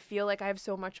 I feel like I have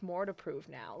so much more to prove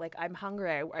now. Like, I'm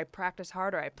hungry. I practice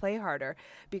harder. I play harder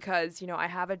because, I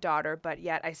have a daughter, but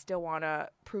yet I still want to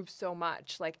prove so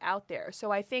much, like, out there.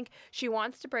 So I think she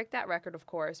wants to break that record, of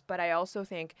course, but I also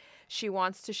think she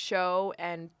wants to show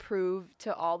and prove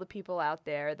to all the people out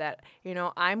there that,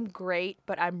 I'm great,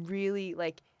 but I'm really,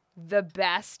 like, the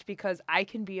best because I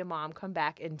can be a mom, come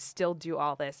back and still do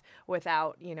all this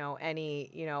without,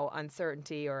 any,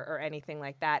 uncertainty or anything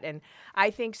like that. And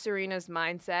I think Serena's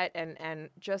mindset and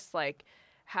just like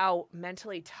how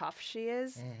mentally tough she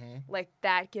is, like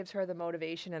that gives her the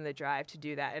motivation and the drive to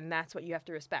do that. And that's what you have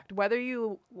to respect. Whether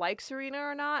you like Serena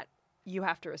or not, you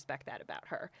have to respect that about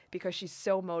her because she's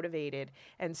so motivated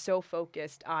and so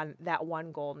focused on that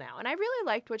one goal now. And I really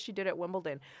liked what she did at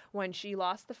Wimbledon when she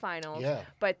lost the finals. Yeah.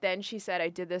 But then she said, I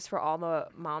did this for all the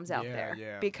moms out there.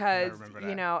 Yeah. Because,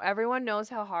 everyone knows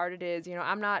how hard it is.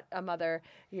 I'm not a mother,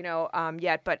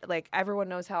 yet, but like everyone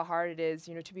knows how hard it is,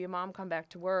 to be a mom, come back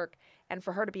to work. And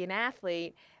for her to be an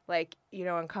athlete, like,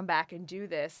 and come back and do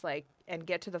this, like, and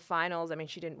get to the finals. I mean,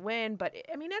 she didn't win, but,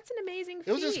 that's an amazing feat.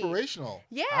 It was inspirational.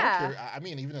 Yeah. I don't care. I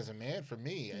mean, even as a man, for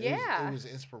me, Yeah. it was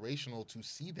inspirational to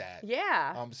see that.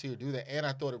 Yeah. See her do that. And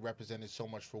I thought it represented so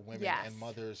much for women Yes. and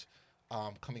mothers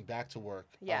coming back to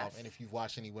work. Yes. And if you've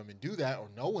watched any women do that or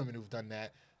know women who've done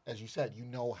that, as you said, you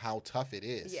know how tough it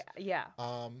is. Yeah.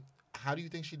 How How do you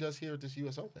think she does here at this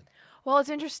U.S. Open? Well, it's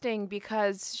interesting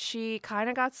because she kind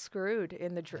of got screwed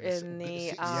in the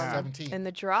 17. in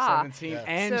the draw. 17,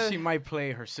 and So- she might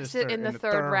play her sister in the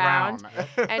third third round.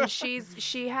 round. And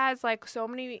she has like so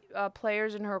many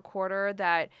players in her quarter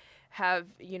that have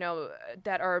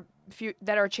that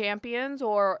are champions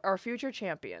or are future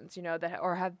champions, that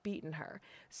or have beaten her.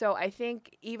 So I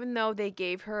think even though they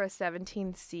gave her a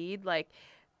 17th seed, like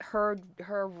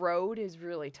her road is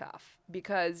really tough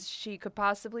because she could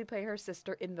possibly play her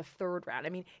sister in the third round. I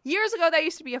mean, years ago that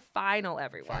used to be a final,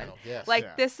 everyone. Final, yes. Like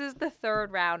Yeah. this is the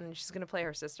third round and she's going to play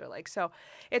her sister. Like, so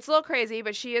it's a little crazy,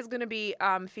 but she is going to be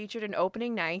featured in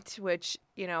opening night, which,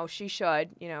 she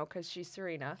should, because she's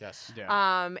Serena. Yes.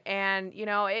 Yeah. And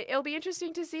it'll be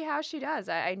interesting to see how she does.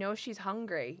 I know she's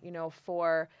hungry,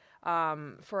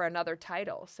 for another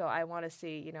title. So I want to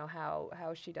see,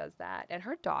 how she does that. And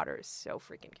her daughter is so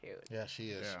freaking cute. Yeah, she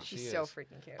is. Yeah. She She's is. so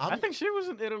freaking cute. I think she was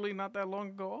in Italy not that long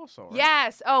ago also, right?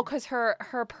 Yes. Oh, because her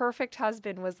perfect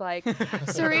husband was like,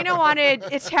 Serena wanted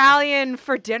Italian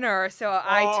for dinner, so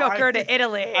I took her to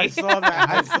Italy. I saw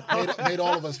that. made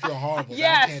all of us feel horrible. I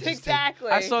Yes, can't just take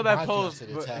exactly. I saw that my post. fiancé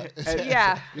to but- Italian. and-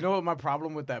 Yeah. You know what my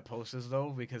problem with that post is,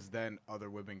 though? Because then other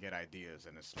women get ideas,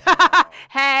 and it's like,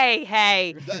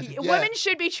 Hey. Yeah. Women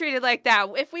should be treated like that.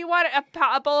 If we want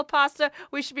a bowl of pasta,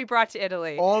 we should be brought to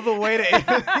Italy. all the way to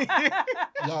Italy.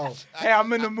 Yo, Hey,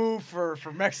 I'm in the mood for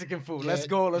Mexican food. Yeah, Let's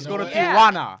go. Let's you go know to what?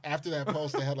 Yeah. Tijuana. after that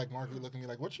post, they had like Margaret looking at me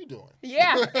like, "What you doing?"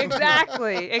 Yeah,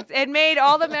 exactly. It made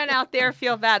all the men out there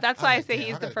feel bad. That's why I was say like,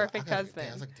 he's "Damn, the I gotta perfect go- I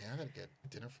husband. was like, "Damn, I gotta get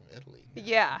dinner from Italy."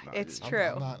 Yeah, No, it's I'm-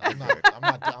 true.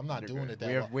 I'm not doing it that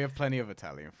We well. have we have plenty of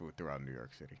food throughout New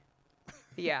York City.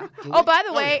 Yeah. Do Oh, we? by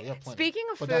the Oh, way, yeah, we have plenty. speaking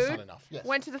of But food, that's not enough. Yes.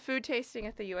 went to the food tasting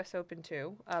at the U.S. Open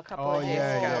too a couple Oh, of days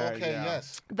yeah, ago. yeah. Okay.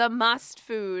 Yes. The must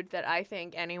food that I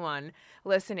think anyone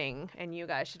listening and you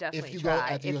guys should definitely you go try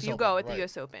at the US if you Open, go at the right.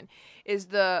 U.S. Open is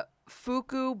the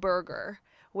Fuku Burger,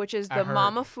 which is I the heard.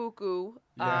 Mama Fuku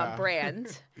Yeah.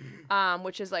 brand,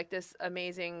 which is like this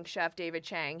amazing chef David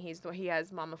Chang. He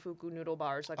has Mama Fuku noodle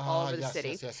bars like all over the yes,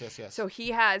 city. Yes. So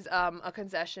he has a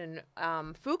concession.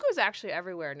 Fuku's actually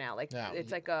everywhere now. Like Yeah.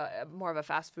 it's like a more of a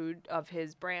fast food of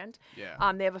his brand.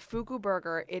 Yeah. They have a Fuku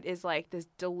burger. It is like this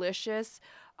delicious,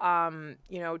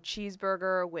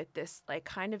 cheeseburger with this like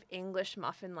kind of English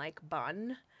muffin like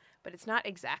bun. But it's not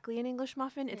exactly an English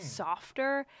muffin. It's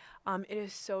softer. It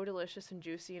is so delicious and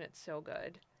juicy, and it's so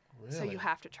good. Really? So you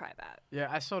have to try that. Yeah,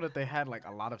 I saw that they had like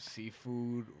a lot of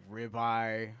seafood,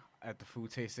 ribeye at the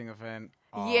food tasting event.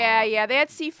 Yeah, they had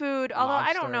seafood. Although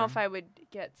I don't know lobster. if I would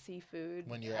get seafood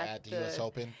when you're at the U.S.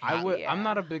 Open. I would. Yeah. I'm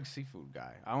not a big seafood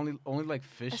guy. I only like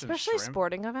fish especially and shrimp.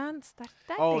 sporting events. That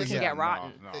Oh thing yeah, can get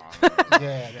rotten. No.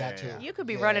 Yeah, that too. You could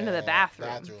be running to the bathroom.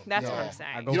 That's what Yeah. I'm saying.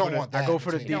 I go You for don't the, want I that go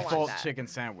for the between- You don't want default that. chicken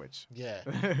sandwich. Yeah.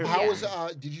 Yeah. How was?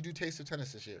 Did you do Taste of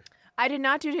Tennis this year? I did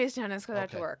not do taste of tennis because I had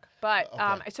to Okay. work. But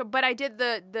Okay. but I did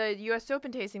the U.S.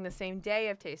 Open tasting the same day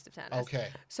of Taste of Tennis. Okay.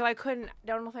 So I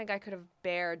don't think I could have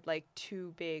bared like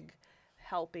two big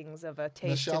helpings of a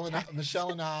taste Michelle of and tennis.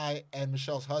 Michelle and I and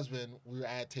Michelle's husband, we were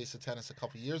at Taste of Tennis a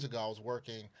couple years ago. I was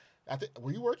working.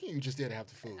 Were you working? Or you just did have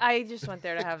the food. I just went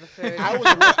there to have the food.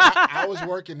 I was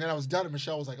working, then I was done, and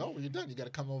Michelle was like, "Oh, well, you're done. You got to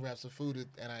come over and have some food."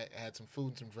 And I had some food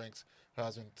and some drinks. Her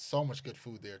husband, so much good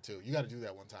food there too. You got to do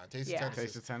that one time. Taste Yeah. of Tennis.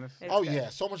 Taste of tennis. It's Oh good. yeah,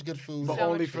 so much good food. But So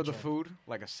only much for the drink. food,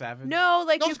 like a savage. No,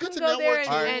 like No, you it's good can to go there network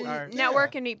and, too. and Yeah.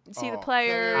 network and see the Oh.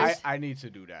 players. I need to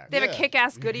do that. They have a Yeah.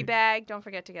 kick-ass goodie bag. Don't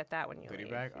forget to get that when you Goodie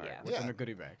leave. bag. All right. Yeah. What's Yeah. in the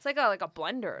goodie bag? It's like a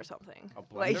blender or something. A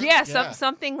Like blender? yeah, Yeah.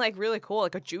 something like really cool,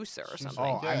 like a juicer or something.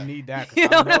 Oh, Yeah. I need that. 'cause You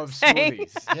know I what I'm love saying?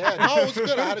 smoothies. Yeah, no, it was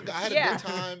good. I had a Yeah. good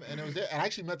time, and it was there. And I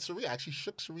actually met Serena. I actually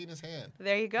shook Serena's hand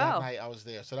There you that go. night I was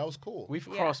there, so that was cool. We've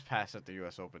Yeah. crossed paths at the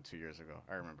U.S. Open 2 years ago.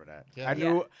 I remember that. Yeah.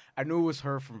 I knew it was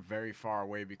her from very far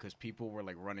away because people were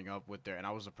like running up with their, and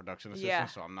I was a production assistant, Yeah.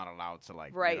 so I'm not allowed to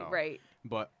like. Right, you know, right.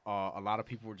 But a lot of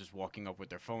people were just walking up with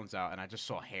their phones out, and I just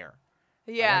saw hair.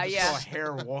 Yeah, I just yeah. saw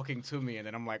hair walking to me, and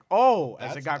then I'm like, oh,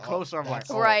 as it That's- got oh, closer, I'm like,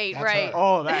 that's- oh, Right, that's right. her.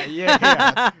 oh, that,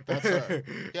 yeah. That's her.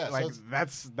 Yeah, so like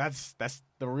it's- that's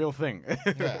the real thing.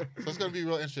 Yeah, so it's going to be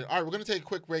real interesting. All right, we're going to take a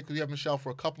quick break. We have Michelle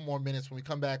for a couple more minutes. When we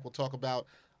come back, we'll talk about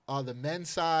the men's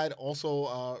side.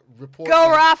 Also, report. Go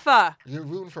that Rafa! You're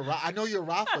rooting for Rafa. I know you're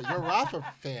Rafa. You're a Rafa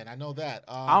fan. I know that.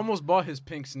 I almost bought his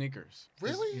pink sneakers.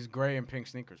 Really? He's gray and pink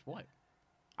sneakers. What?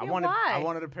 I Yeah, wanted why? I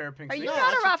wanted a pair of pink Are you sneakers.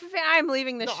 not a actually- Rafa fan? I'm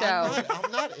leaving the No, show.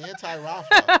 I'm not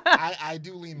anti-Rafa. I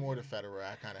do lean more to Federer.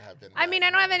 I kind of have been. I mean, I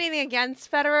don't have anything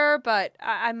against Federer, but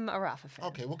I'm a Rafa fan.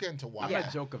 Okay, we'll get into why. I met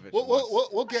Djokovic. We'll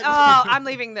once. get. Oh, I'm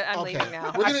leaving Okay. leaving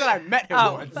now. We're I gonna- said I met him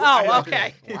Oh, once. oh,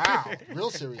 okay. Wow, real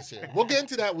serious here. We'll get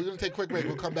into that. We're going to take a quick break.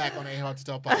 We'll come back on A Hard to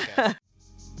Tell podcast.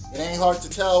 It ain't hard to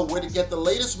tell where to get the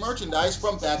latest merchandise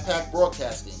from Backpack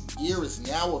Broadcasting. Gear is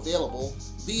now available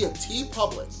via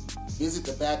TeePublic. Visit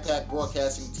the Backpack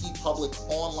Broadcasting TeePublic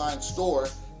online store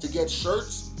to get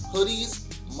shirts, hoodies,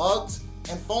 mugs,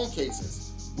 and phone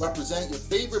cases. Represent your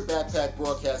favorite Backpack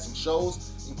Broadcasting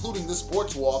shows, including the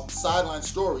Sports Walk, Sideline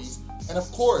Stories, and of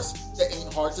course, the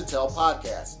Ain't Hard to Tell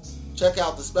podcast. Check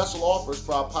out the special offers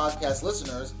for our podcast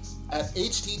listeners at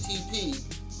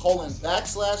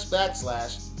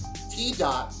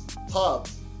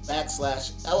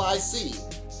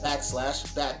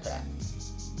http://t.pub/lic/backpack.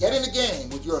 Get in the game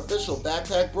with your official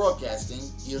Backpack Broadcasting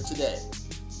gear today.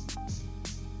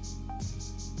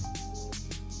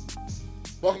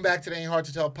 Welcome back to the Ain't Hard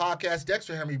to Tell podcast.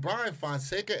 Dexter Henry, Brian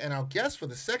Fonseca, and our guest for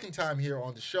the second time here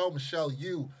on the show, Michelle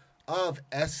Yu of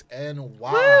SNY.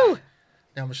 Woo!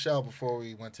 Now, Michelle, before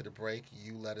we went to the break,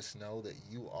 you let us know that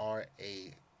you are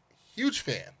a huge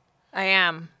fan. I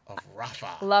am. Of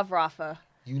Rafa. Love Rafa.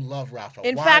 You love Rafa.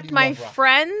 In fact, my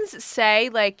friends say,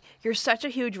 like, you're such a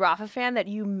huge Rafa fan that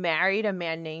you married a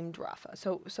man named Rafa.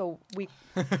 So we...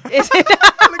 Is it...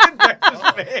 Look at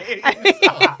Dexter's face.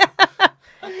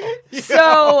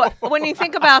 So when you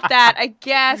think about that, I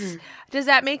guess, does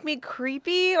that make me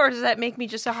creepy or does that make me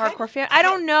just a hardcore fan? I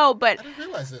don't know, but I didn't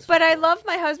realize this. But I love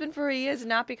my husband for who he is,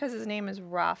 not because his name is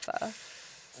Rafa.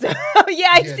 So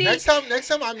I see. Next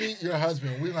time I meet your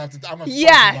husband, we don't have to. I'm gonna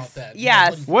talk about that.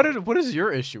 Yes. What is your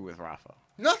issue with Rafa?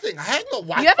 Nothing. I have no.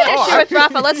 You have an issue with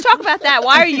Rafa. Let's talk about that.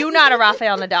 Why are you not a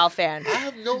Rafael Nadal fan? I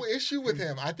have no issue with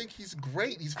him. I think he's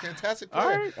great. He's a fantastic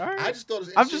player. All right. I just thought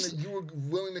it was interesting that you were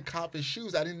willing to cop his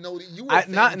shoes. I didn't know that you were.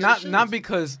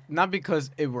 Not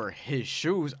because it were his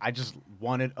shoes. I just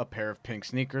wanted a pair of pink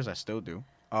sneakers. I still do.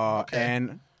 Okay.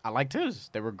 And I liked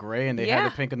his. They were gray and they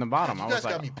had the pink in the bottom. You I guys was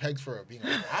like, got me pegged for being a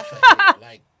Rafa hater.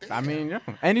 Like, damn. I mean, yeah.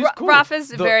 And he's cool.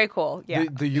 Rafa's very cool. Yeah.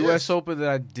 The U.S. Open that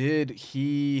I did,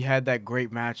 he had that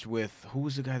great match with, who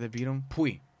was the guy that beat him?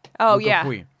 Pui. Oh, Luca yeah.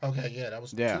 Pui. Okay, yeah, that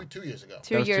was 2 years ago.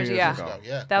 2 years, yeah.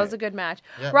 Yeah. That was a good match.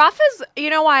 Yeah. Rafa's,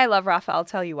 you know why I love Rafa? I'll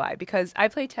tell you why. Because I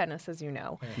play tennis, as you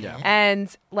know. Yeah.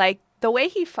 And, like, the way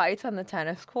he fights on the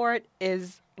tennis court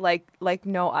is like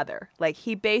no other. Like,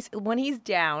 when he's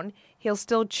down, he'll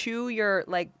still chew your,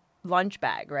 like, lunch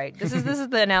bag, right? This is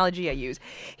the analogy I use.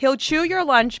 He'll chew your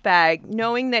lunch bag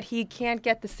knowing that he can't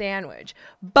get the sandwich,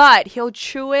 but he'll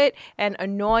chew it and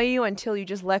annoy you until you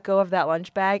just let go of that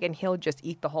lunch bag and he'll just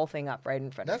eat the whole thing up right in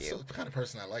front of you. That's the kind of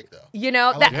person I like, though. You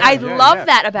know, I love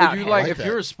that about him. If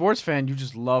you're a sports fan, you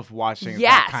just love watching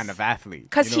Yes. that kind of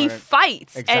athlete. Because he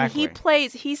fights and Exactly.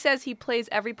 he says he plays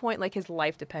every point like his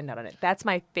life depended on it. That's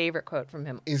my favorite quote from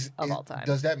him of all time.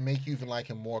 Does that make you even like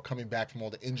him more coming back from all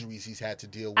the injuries he's had to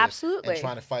deal with? Absolutely. And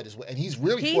trying to fight his way. And he's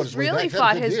really fought his way back. He's really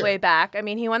fought his way back. I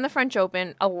mean, he won the French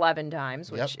Open 11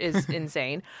 times, which is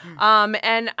insane.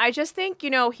 And I just think, you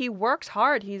know, he works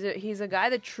hard. He's a guy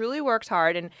that truly works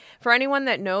hard. And for anyone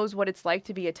that knows what it's like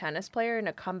to be a tennis player and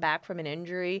to come back from an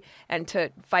injury and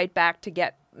to fight back to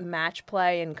get match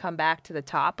play and come back to the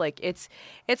top, like it's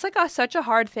like such a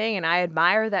hard thing, and I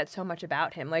admire that so much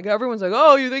about him. Like, everyone's like,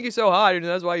 oh, you think he's so hot and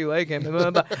that's why you like him.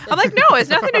 I'm like, no, it's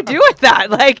nothing to do with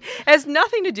that. Like, it has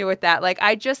nothing to do with that. Like,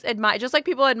 I just admire, just like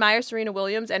people admire Serena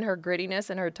Williams and her grittiness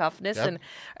and her toughness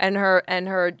and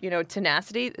her you know,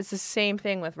 tenacity. It's the same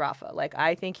thing with Rafa. Like,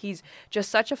 I think he's just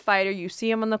such a fighter. You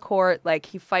see him on the court, like,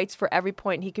 he fights for every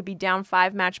point. He could be down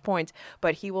 5 match points,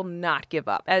 but he will not give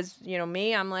up. As you know,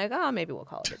 me, I'm like, oh, maybe we'll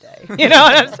call it a day. You know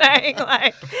what I'm saying?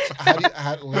 Like,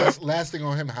 So last thing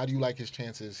on him, how do you like his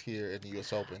chances here in the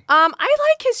U.S. Open? I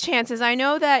like his chances. I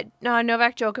know that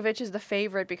Novak Djokovic is the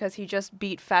favorite because he just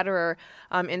beat Federer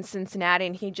in Cincinnati,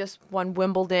 and he just won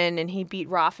Wimbledon, and he beat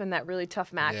Rafa in that really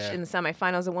tough match in the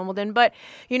semifinals of Wimbledon. But,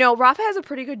 you know, Rafa has a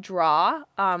pretty good draw.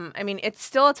 I mean, it's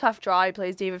still a tough draw. He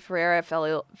plays David Ferreira, a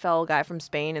fellow guy from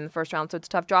Spain, in the first round, so it's a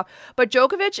tough draw. But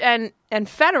Djokovic and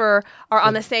Federer are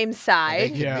on the same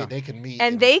side. They can meet.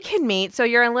 And they can meet, so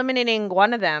you're eliminating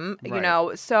one of them, you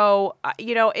know. So,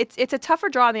 you know, it's a tougher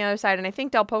draw on the other side, and I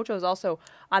think Del Potro is also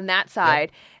on that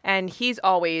side, and he's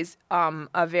always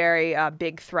a very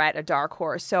big threat, a dark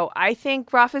horse. So I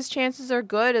think Rafa's chances are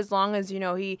good as long as, you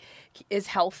know, he is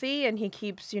healthy and he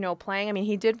keeps, you know, playing. I mean,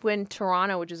 he did win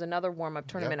Toronto, which is another warm-up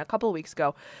tournament a couple of weeks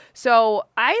ago. So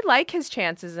I like his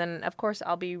chances, and of course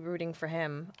I'll be rooting for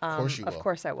him. Of course you will. Of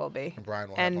course I will be. And Brian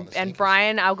will have on the sneakers.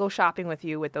 Brian, I'll go shopping with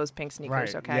you with those pink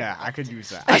sneakers, Right. okay? Yeah, I could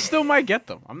use that. I still might get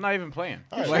them. I'm not even playing.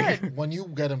 All right. When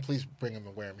you get him, please bring him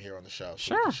and wear him here on the show.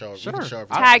 So we can show everyone.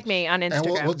 Tag me on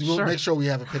Instagram. And we'll make sure we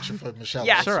have a picture for Michelle.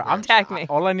 Yes, Sure, tag me.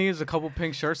 All I need is a couple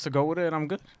pink shirts to go with it, and I'm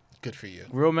good. Good for you.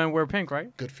 Real men wear pink,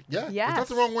 right? Good for There's Yes.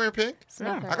 nothing wrong wearing pink.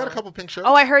 Nothing I got a wrong. couple pink shirts.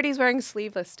 Oh, I heard he's wearing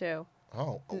sleeveless too.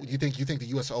 Oh, you think the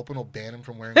U.S. Open will ban him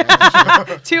from wearing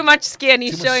that? Too much skin.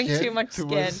 He's Too much showing skin? too much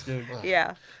skin.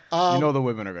 Yeah. You know the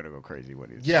women are gonna go crazy when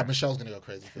he's Yeah, Michelle's gonna go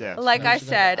crazy. For Yeah. that. Like I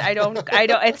said, I don't.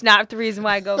 It's not the reason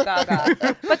why I go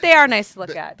gaga, but they are nice to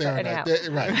look at. They are Anyhow. nice.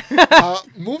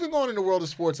 Right. Moving on in the world of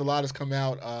sports, a lot has come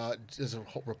out. There's a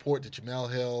report that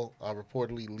Jemele Hill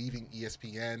reportedly leaving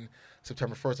ESPN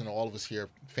September 1st, and all of us here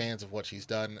fans of what she's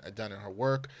done in her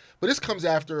work. But this comes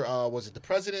after, was it the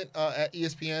president at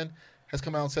ESPN has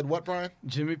come out and said what, Brian?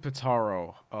 Jimmy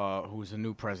Pitaro, who's a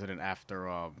new president after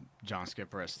John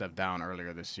Skipper has stepped down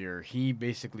earlier this year, he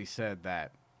basically said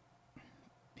that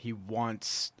he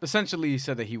wants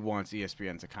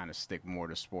ESPN to kind of stick more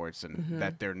to sports and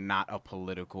that they're not a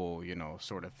political,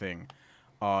 sort of thing.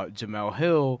 Jemele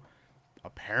Hill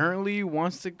apparently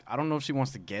wants to, I don't know if she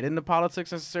wants to get into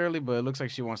politics necessarily, but it looks like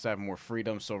she wants to have more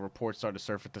freedom. So reports started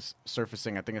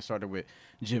surfacing. I think it started with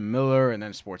Jim Miller, and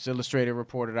then Sports Illustrated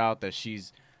reported out that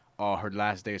she's her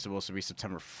last day is supposed to be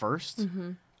September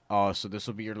 1st. So this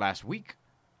will be your last week.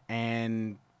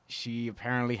 And she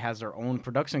apparently has her own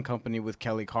production company with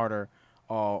Kelly Carter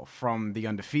from The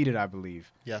Undefeated, I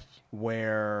believe. Yes.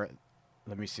 Where...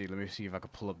 Let me see if I can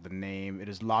pull up the name. It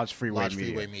is Lodge Freeway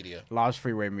Media. Lodge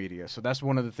Freeway Media. So that's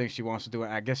one of the things she wants to do.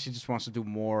 And I guess she just wants to do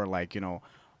more like,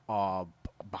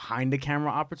 behind the camera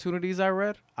opportunities, I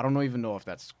read. I don't even know if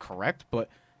that's correct. But,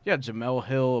 yeah, Jemele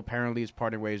Hill apparently is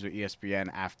parting ways with ESPN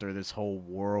after this whole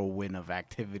whirlwind of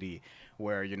activity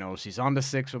where, she's on the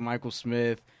 6 with Michael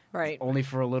Smith. Right. Only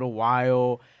for a little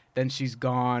while. Then she's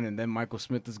gone, and then Michael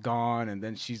Smith is gone, and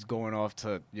then she's going off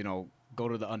to, go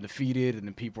to The Undefeated, and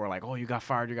then people are like, oh, you got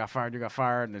fired.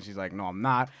 And then she's like, no, I'm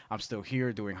not. I'm still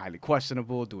here doing Highly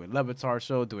Questionable, doing Levitar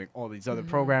Show, doing all these other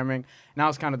programming. Now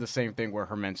it's kind of the same thing where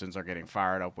her mentions are getting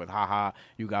fired up with, haha,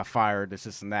 you got fired,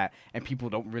 this and that, and people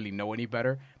don't really know any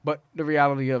better. But the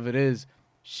reality of it is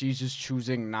she's just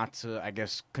choosing not to, I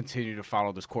guess, continue to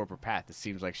follow this corporate path. It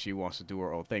seems like she wants to do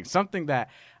her own thing. Something that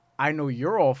I know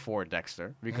you're all for,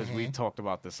 Dexter, because we talked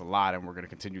about this a lot, and we're going to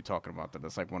continue talking about that.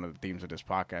 That's like one of the themes of this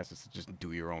podcast is to just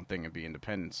do your own thing and be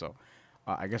independent. So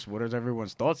I guess what is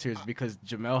everyone's thoughts here is because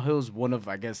Jemele Hill's one of,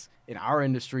 I guess, in our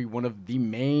industry, one of the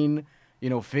main,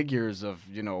 figures of,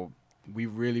 we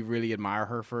really, really admire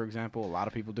her, for example. A lot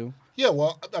of people do. Yeah,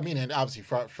 well, I mean, and obviously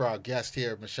for our guest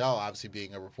here, Michelle, obviously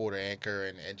being a reporter anchor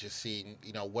and just seeing,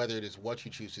 whether it is what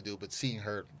you choose to do, but seeing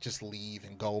her just leave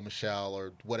and go, Michelle,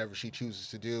 or whatever she chooses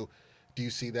to do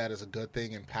you see that as a good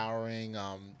thing, empowering?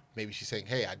 Maybe she's saying,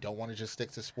 hey, I don't want to just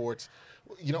stick to sports.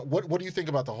 What do you think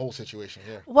about the whole situation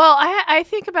here? Well, I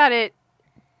think about it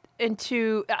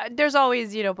there's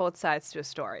always, both sides to a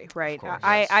story, right? Of course,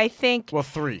 I think... Well,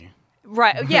 3.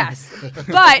 Right. Yes.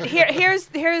 But here's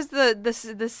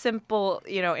the simple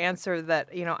answer that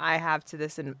I have to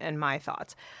this and my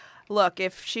thoughts. Look,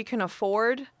 if she can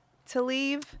afford to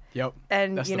leave,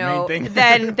 and that's the main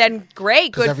thing. then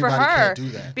great, good for her. Can't do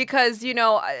that. Because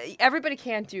everybody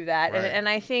can't do that, right. and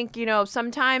I think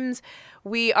sometimes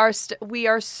we are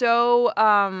so.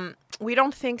 We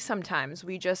don't think sometimes.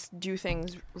 We just do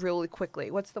things really quickly.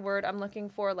 What's the word I'm looking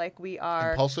for? Like we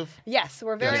are... Impulsive? Yes,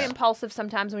 we're very impulsive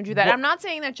sometimes when we do that. Well, I'm not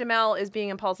saying that Jemele is being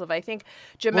impulsive. I think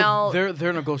Jemele... Well,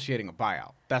 they're negotiating a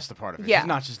buyout. That's the part of it. Yeah. She's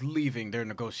not just leaving. They're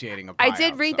negotiating a buyout. I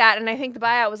did read that, and I think the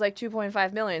buyout was like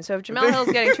 $2.5 million. So if Jemele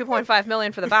Hill's getting $2.5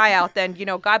 million for the buyout, then,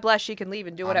 God bless, she can leave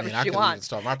and do whatever she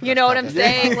wants. You know what I'm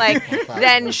saying? Like,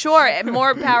 then sure,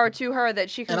 more power to her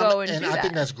that she can go and do that. And I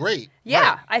think that's great.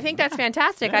 Yeah, right. I think that's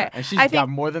fantastic. Yeah. And she's got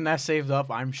more than that saved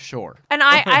up, I'm sure. And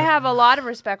I have a lot of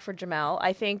respect for Jemele.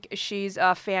 I think she's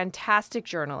a fantastic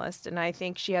journalist, and I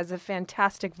think she has a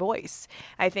fantastic voice.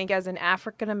 I think as an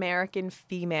African-American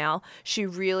female, she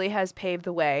really has paved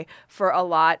the way for a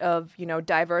lot of,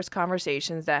 diverse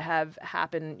conversations that have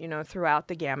happened, throughout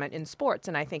the gamut in sports,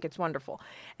 and I think it's wonderful.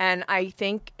 And I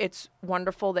think it's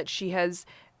wonderful that she has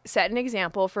set an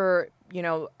example for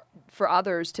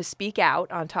others to speak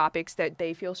out on topics that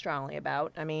they feel strongly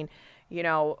about. I mean,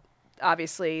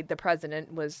 obviously the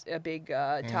president was a big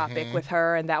topic with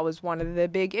her, and that was one of the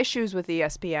big issues with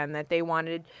ESPN, that they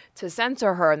wanted to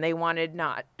censor her and they wanted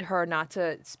her not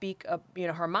to speak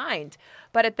her mind.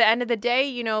 But at the end of the day,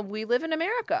 we live in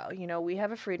America. We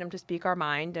have a freedom to speak our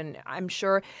mind, and I'm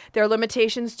sure there are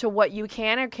limitations to what you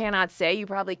can or cannot say. You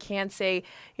probably can't say,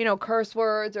 curse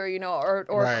words or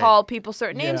right. call people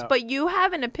certain names, Yeah. but you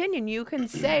have an opinion. You can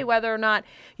say whether or not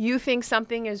you think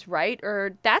something is right,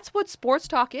 or that's what sports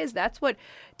talk is. That's what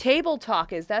table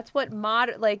talk is. That's what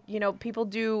people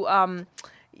do.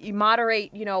 You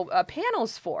moderate,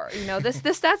 panels for.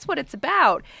 That's what it's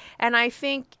about. And I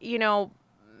think,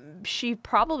 she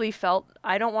probably felt,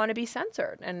 I don't want to be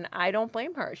censored, and I don't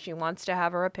blame her. She wants to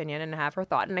have her opinion and have her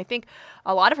thought. And I think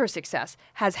a lot of her success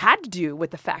has had to do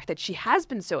with the fact that she has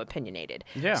been so opinionated.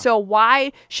 Yeah. So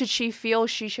why should she feel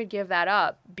she should give that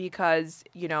up because,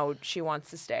 she wants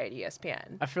to stay at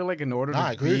ESPN? I feel like in order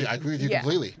I agree with you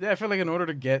completely. Yeah, I feel like in order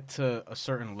to get to a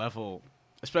certain level,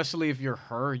 especially if you're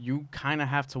her, you kind of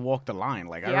have to walk the line.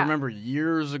 Like, I remember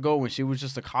years ago when she was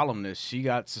just a columnist, she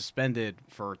got suspended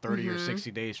for 30 or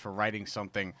 60 days for writing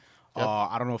something. Yep.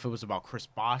 I don't know if it was about Chris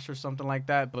Bosh or something like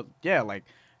that, but yeah, like,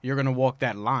 you're going to walk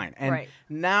that line. And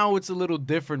now it's a little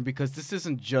different because this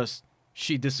isn't just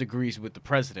she disagrees with the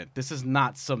president. This is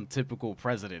not some typical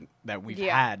president that we've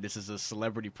had. This is a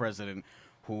celebrity president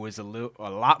who is a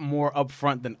lot more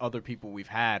upfront than other people we've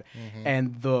had.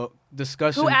 And the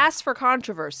discussion... Who asks for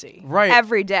controversy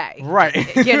every day. Right.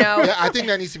 Yeah, I think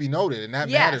that needs to be noted, and that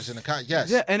matters in the yes.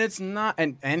 Yeah, and it's not...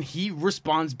 And he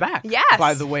responds back,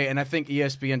 by the way. And I think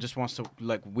ESPN just wants to,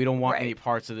 like, we don't want any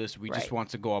parts of this. We just want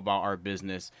to go about our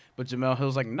business. But Jemele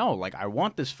Hill's like, no, like, I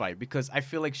want this fight because I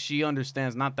feel like she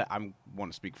understands, not that I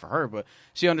want to speak for her, but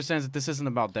she understands that this isn't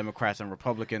about Democrats and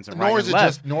Republicans and right and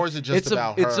left. Nor is it just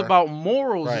about her. It's about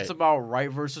morals. Right. It's about right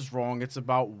versus wrong. It's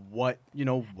about what,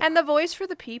 And the voice for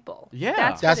the people.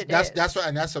 Yeah. That's what,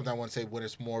 and that's something I want to say when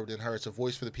it's more than her. It's a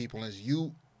voice for the people. And as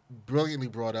you brilliantly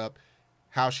brought up,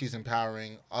 how she's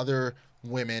empowering other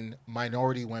women,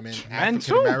 minority women,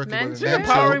 African American women,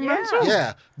 empowering men too.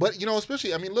 Yeah, but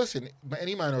especially, I mean, listen,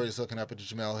 any minority is looking up at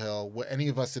Jemele Hill. Any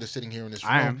of us that are sitting here in this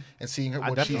room and seeing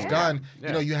what she's done,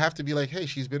 you have to be like, hey,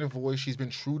 she's been a voice. She's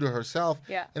been true to herself.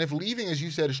 Yeah. And if leaving, as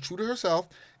you said, is true to herself,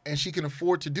 and she can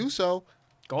afford to do so.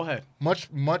 Go ahead. Much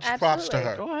props to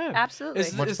her. Go ahead. Absolutely.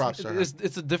 Much props to her.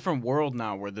 It's a different world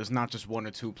now where there's not just one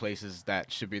or two places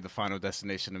that should be the final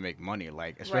destination to make money.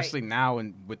 Like, especially now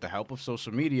and with the help of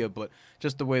social media, but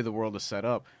just the way the world is set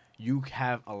up, you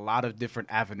have a lot of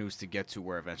different avenues to get to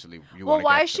where eventually you want to get to. Well,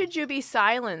 why should you be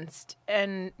silenced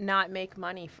and not make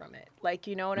money from it? Like,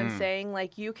 you know what I'm saying?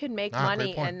 Like, you can make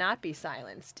money and not be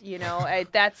silenced.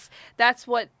 That's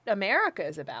what America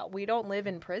is about. We don't live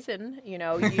in prison.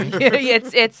 It's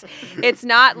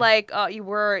not like you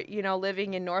were,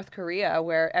 living in North Korea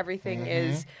where everything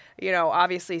is,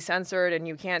 obviously censored and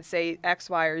you can't say X,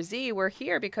 Y, or Z. We're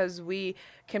here because we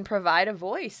can provide a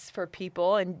voice for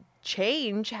people, and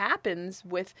change happens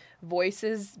with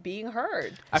voices being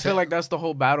heard. I feel like that's the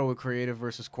whole battle with creative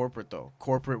versus corporate, though.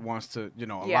 Corporate wants to, a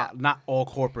lot, not all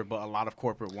corporate, but a lot of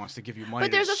corporate wants to give you money,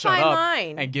 but there's to a shut fine up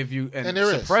line and give you and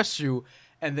suppress you.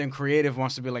 And then creative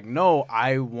wants to be like, no,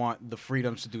 I want the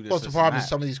freedoms to do this. Well, the problem is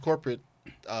some of these corporate,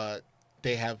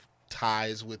 they have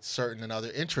ties with certain and other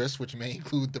interests, which may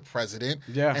include the president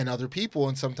and other people,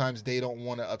 and sometimes they don't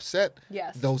want to upset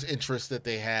those interests that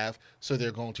they have, so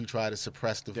they're going to try to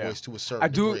suppress the voice to a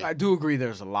certain degree. I do agree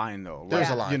there's a line, though. There's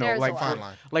a line. Fine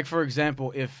line. Like, for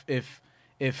example, if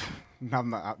this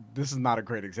is not a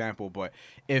great example, but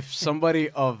if somebody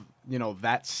of,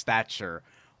 that stature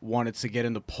wanted to get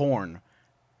into porn,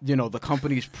 the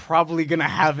company's probably going to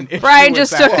have an issue. Brian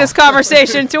just took this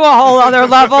conversation to a whole other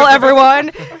level,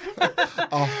 everyone.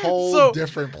 A whole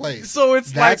different place. So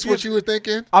that's what you were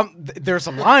thinking? There's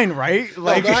a line, right?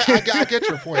 Like, no, I get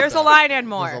your point. There's a line and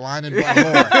more. There's a line and more.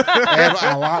 And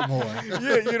a lot more.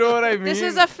 Yeah, you know what I mean? This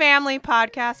is a family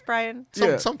podcast, Brian.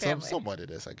 Somewhat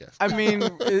it is, I guess. I mean,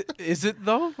 is it,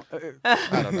 though?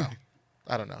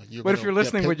 I don't know. But if you're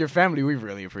listening with your family, we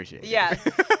really appreciate it. Yeah.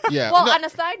 Yeah. Well, on a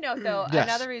side note, though,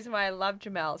 another reason why I love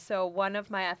Jemele. So one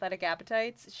of my athletic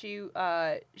appetites,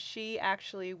 she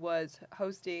actually was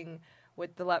hosting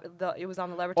with it was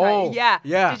on the Levertine. Oh, yeah.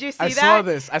 Did you see that? I saw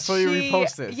this. I saw you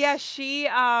repost this. Yeah, she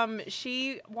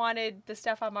wanted the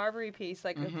Stephon Marbury piece,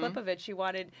 like the clip of it.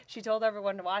 She told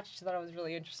everyone to watch. She thought it was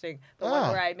really interesting. The one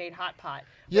where I made hot pot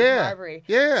with Marbury.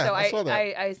 Yeah. So I saw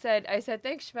that. I said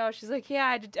thanks, Jemele. She's like,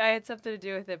 yeah, I had something to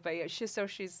do with it, but yeah, she's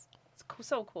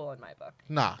so cool in my book.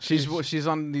 Nah, she's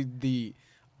on the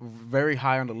very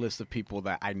high on the list of people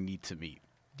that I need to meet.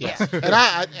 Yes, and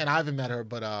I haven't met her,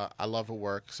 but I love her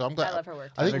work. So I'm glad. I love her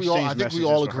work. I think we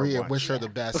all agree and wish her the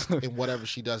best in whatever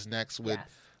she does next with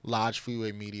Lodge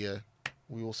Freeway Media.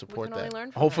 We will support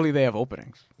that. Hopefully, they have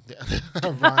openings.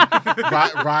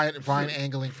 Ryan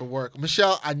angling for work.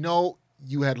 Michelle, I know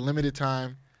you had limited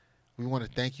time. We want to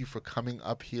thank you for coming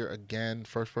up here again.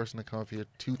 First person to come up here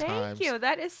 2 times. Thank you.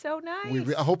 That is so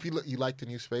nice. I hope you like the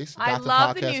new space. I Dr.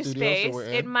 love the Podcast new Studios space. that we're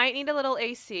in. It might need a little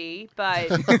AC, but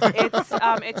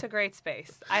it's a great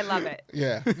space. I love it.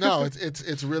 Yeah, no,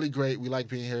 it's really great. We like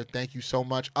being here. Thank you so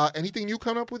much. Anything new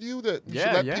coming up with you that you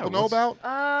should let people know about?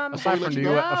 Aside from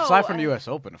the U.S.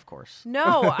 Open, of course.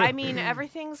 No, I mean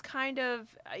everything's kind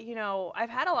of I've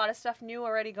had a lot of stuff new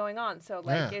already going on, so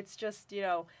it's just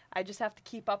I just have to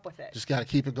keep up with it. Just got to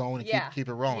keep it going and keep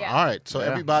it rolling. Yeah. All right, so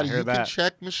everybody, you that. can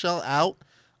check Michelle out.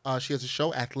 She has a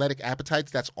show, Athletic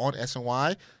Appetites, that's on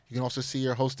SNY. You can also see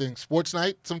her hosting Sports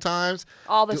Night sometimes.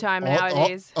 All the time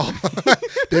nowadays.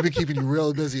 They've been keeping you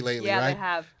real busy lately, right? Yeah, they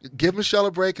have. Give Michelle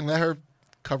a break and let her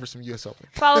cover some U.S. Open.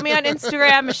 Follow me on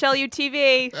Instagram,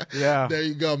 MichelleUTV. Yeah. There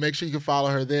you go. Make sure you can follow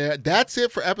her there. That's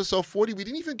it for episode 40. We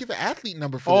didn't even give an athlete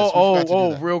number for this. We forgot to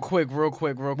do that. Real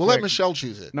quick. We'll let Michelle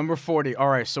choose it. Number 40. All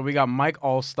right, so we got Mike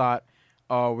Allstott.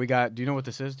 We got. Do you know what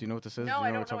this is? No,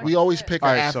 I don't know. We always pick our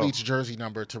All right, athlete's jersey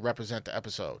number to represent the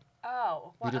episode.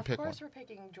 Oh, well, didn't pick of course one. we're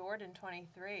picking Jordan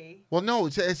 23. Well, no,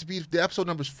 it has to be the episode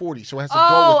number's 40, so it has to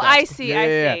go with that. I see.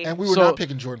 Yeah. And we were not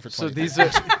picking Jordan for 20. So these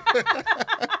are.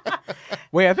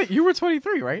 Wait, I think you were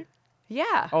 23, right?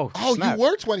 Yeah. Oh, Oh, snap. you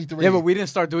were 23. Yeah, but we didn't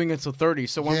start doing it until 30.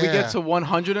 So when we Yeah. get to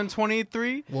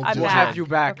 123, We'll I'm do we'll back. have you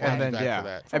back, Okay. and then Back for yeah,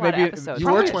 that. It's a and lot of maybe episodes. You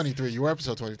were Promise. 23. You were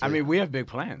episode 23. I mean, we have big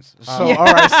plans. So all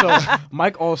right, so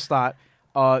Mike Allstott,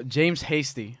 James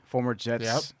Hasty, former Jets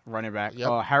Yep. running back,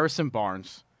 Yep. Harrison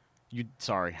Barnes,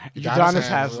 Udonis Udonis Haslem.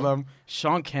 Haslem,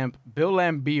 Sean Kemp, Bill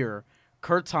Lambier,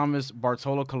 Kurt Thomas,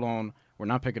 Bartolo Colon. We're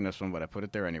not picking this one, but I put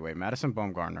it there anyway. Madison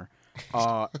Bumgarner,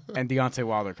 and Deontay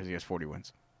Wilder because he has 40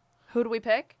 wins. Who do we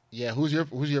pick? Yeah, who's your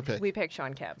pick? We pick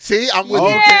Sean Kemp. See, I'm with you.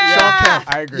 Yeah. Sean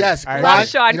Kemp. I agree. Yes. I Why? Love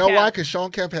Sean You know Kemp. why? Because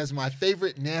Sean Kemp has my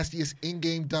favorite, nastiest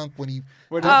in-game dunk when he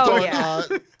What dunked Oh, on yeah.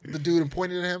 the dude and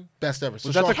pointed at him. Best ever. So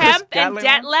Was that Sean the Chris Kemp and Gatling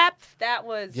one? Detlef. That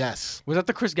was. Yes. Was that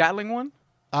the Chris Gatling one?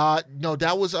 No,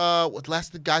 that was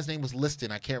the guy's name was Liston.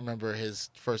 I can't remember his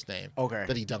first name. Okay.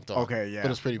 That he dunked on. Okay, yeah. But it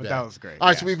was pretty But bad. that was great. All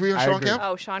right, Yeah. so we agree on I Sean agree. Kemp?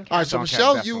 Oh, Sean Kemp. All right, so Sean Kemp,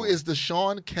 Michelle, definitely. you is the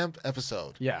Sean Kemp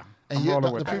episode. Yeah. And I'm you, rolling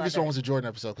the with that. previous I love one it. was a Jordan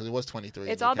episode because it was 23.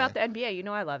 It's all about the NBA. You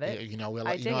know I love it. Yeah, you know,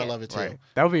 I dig I it. love it too. Right.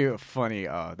 That would be a funny.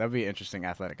 That would be interesting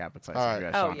athletic appetite. All if right. you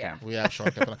had Oh, Sean yeah. Kemp. We have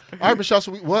Sean Kemp. All right, Michelle,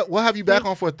 so we'll have you back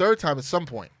on for a third time at some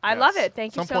point. I love it.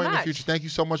 Thank you Some so point much. in the future. Thank you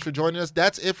so much for joining us.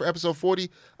 That's it for episode 40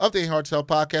 of the Ain't Hard to Tell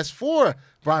podcast. For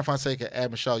Brian Fonseca and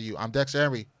Michelle Yu, I'm Dexter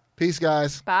Henry. Peace,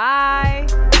 guys. Bye.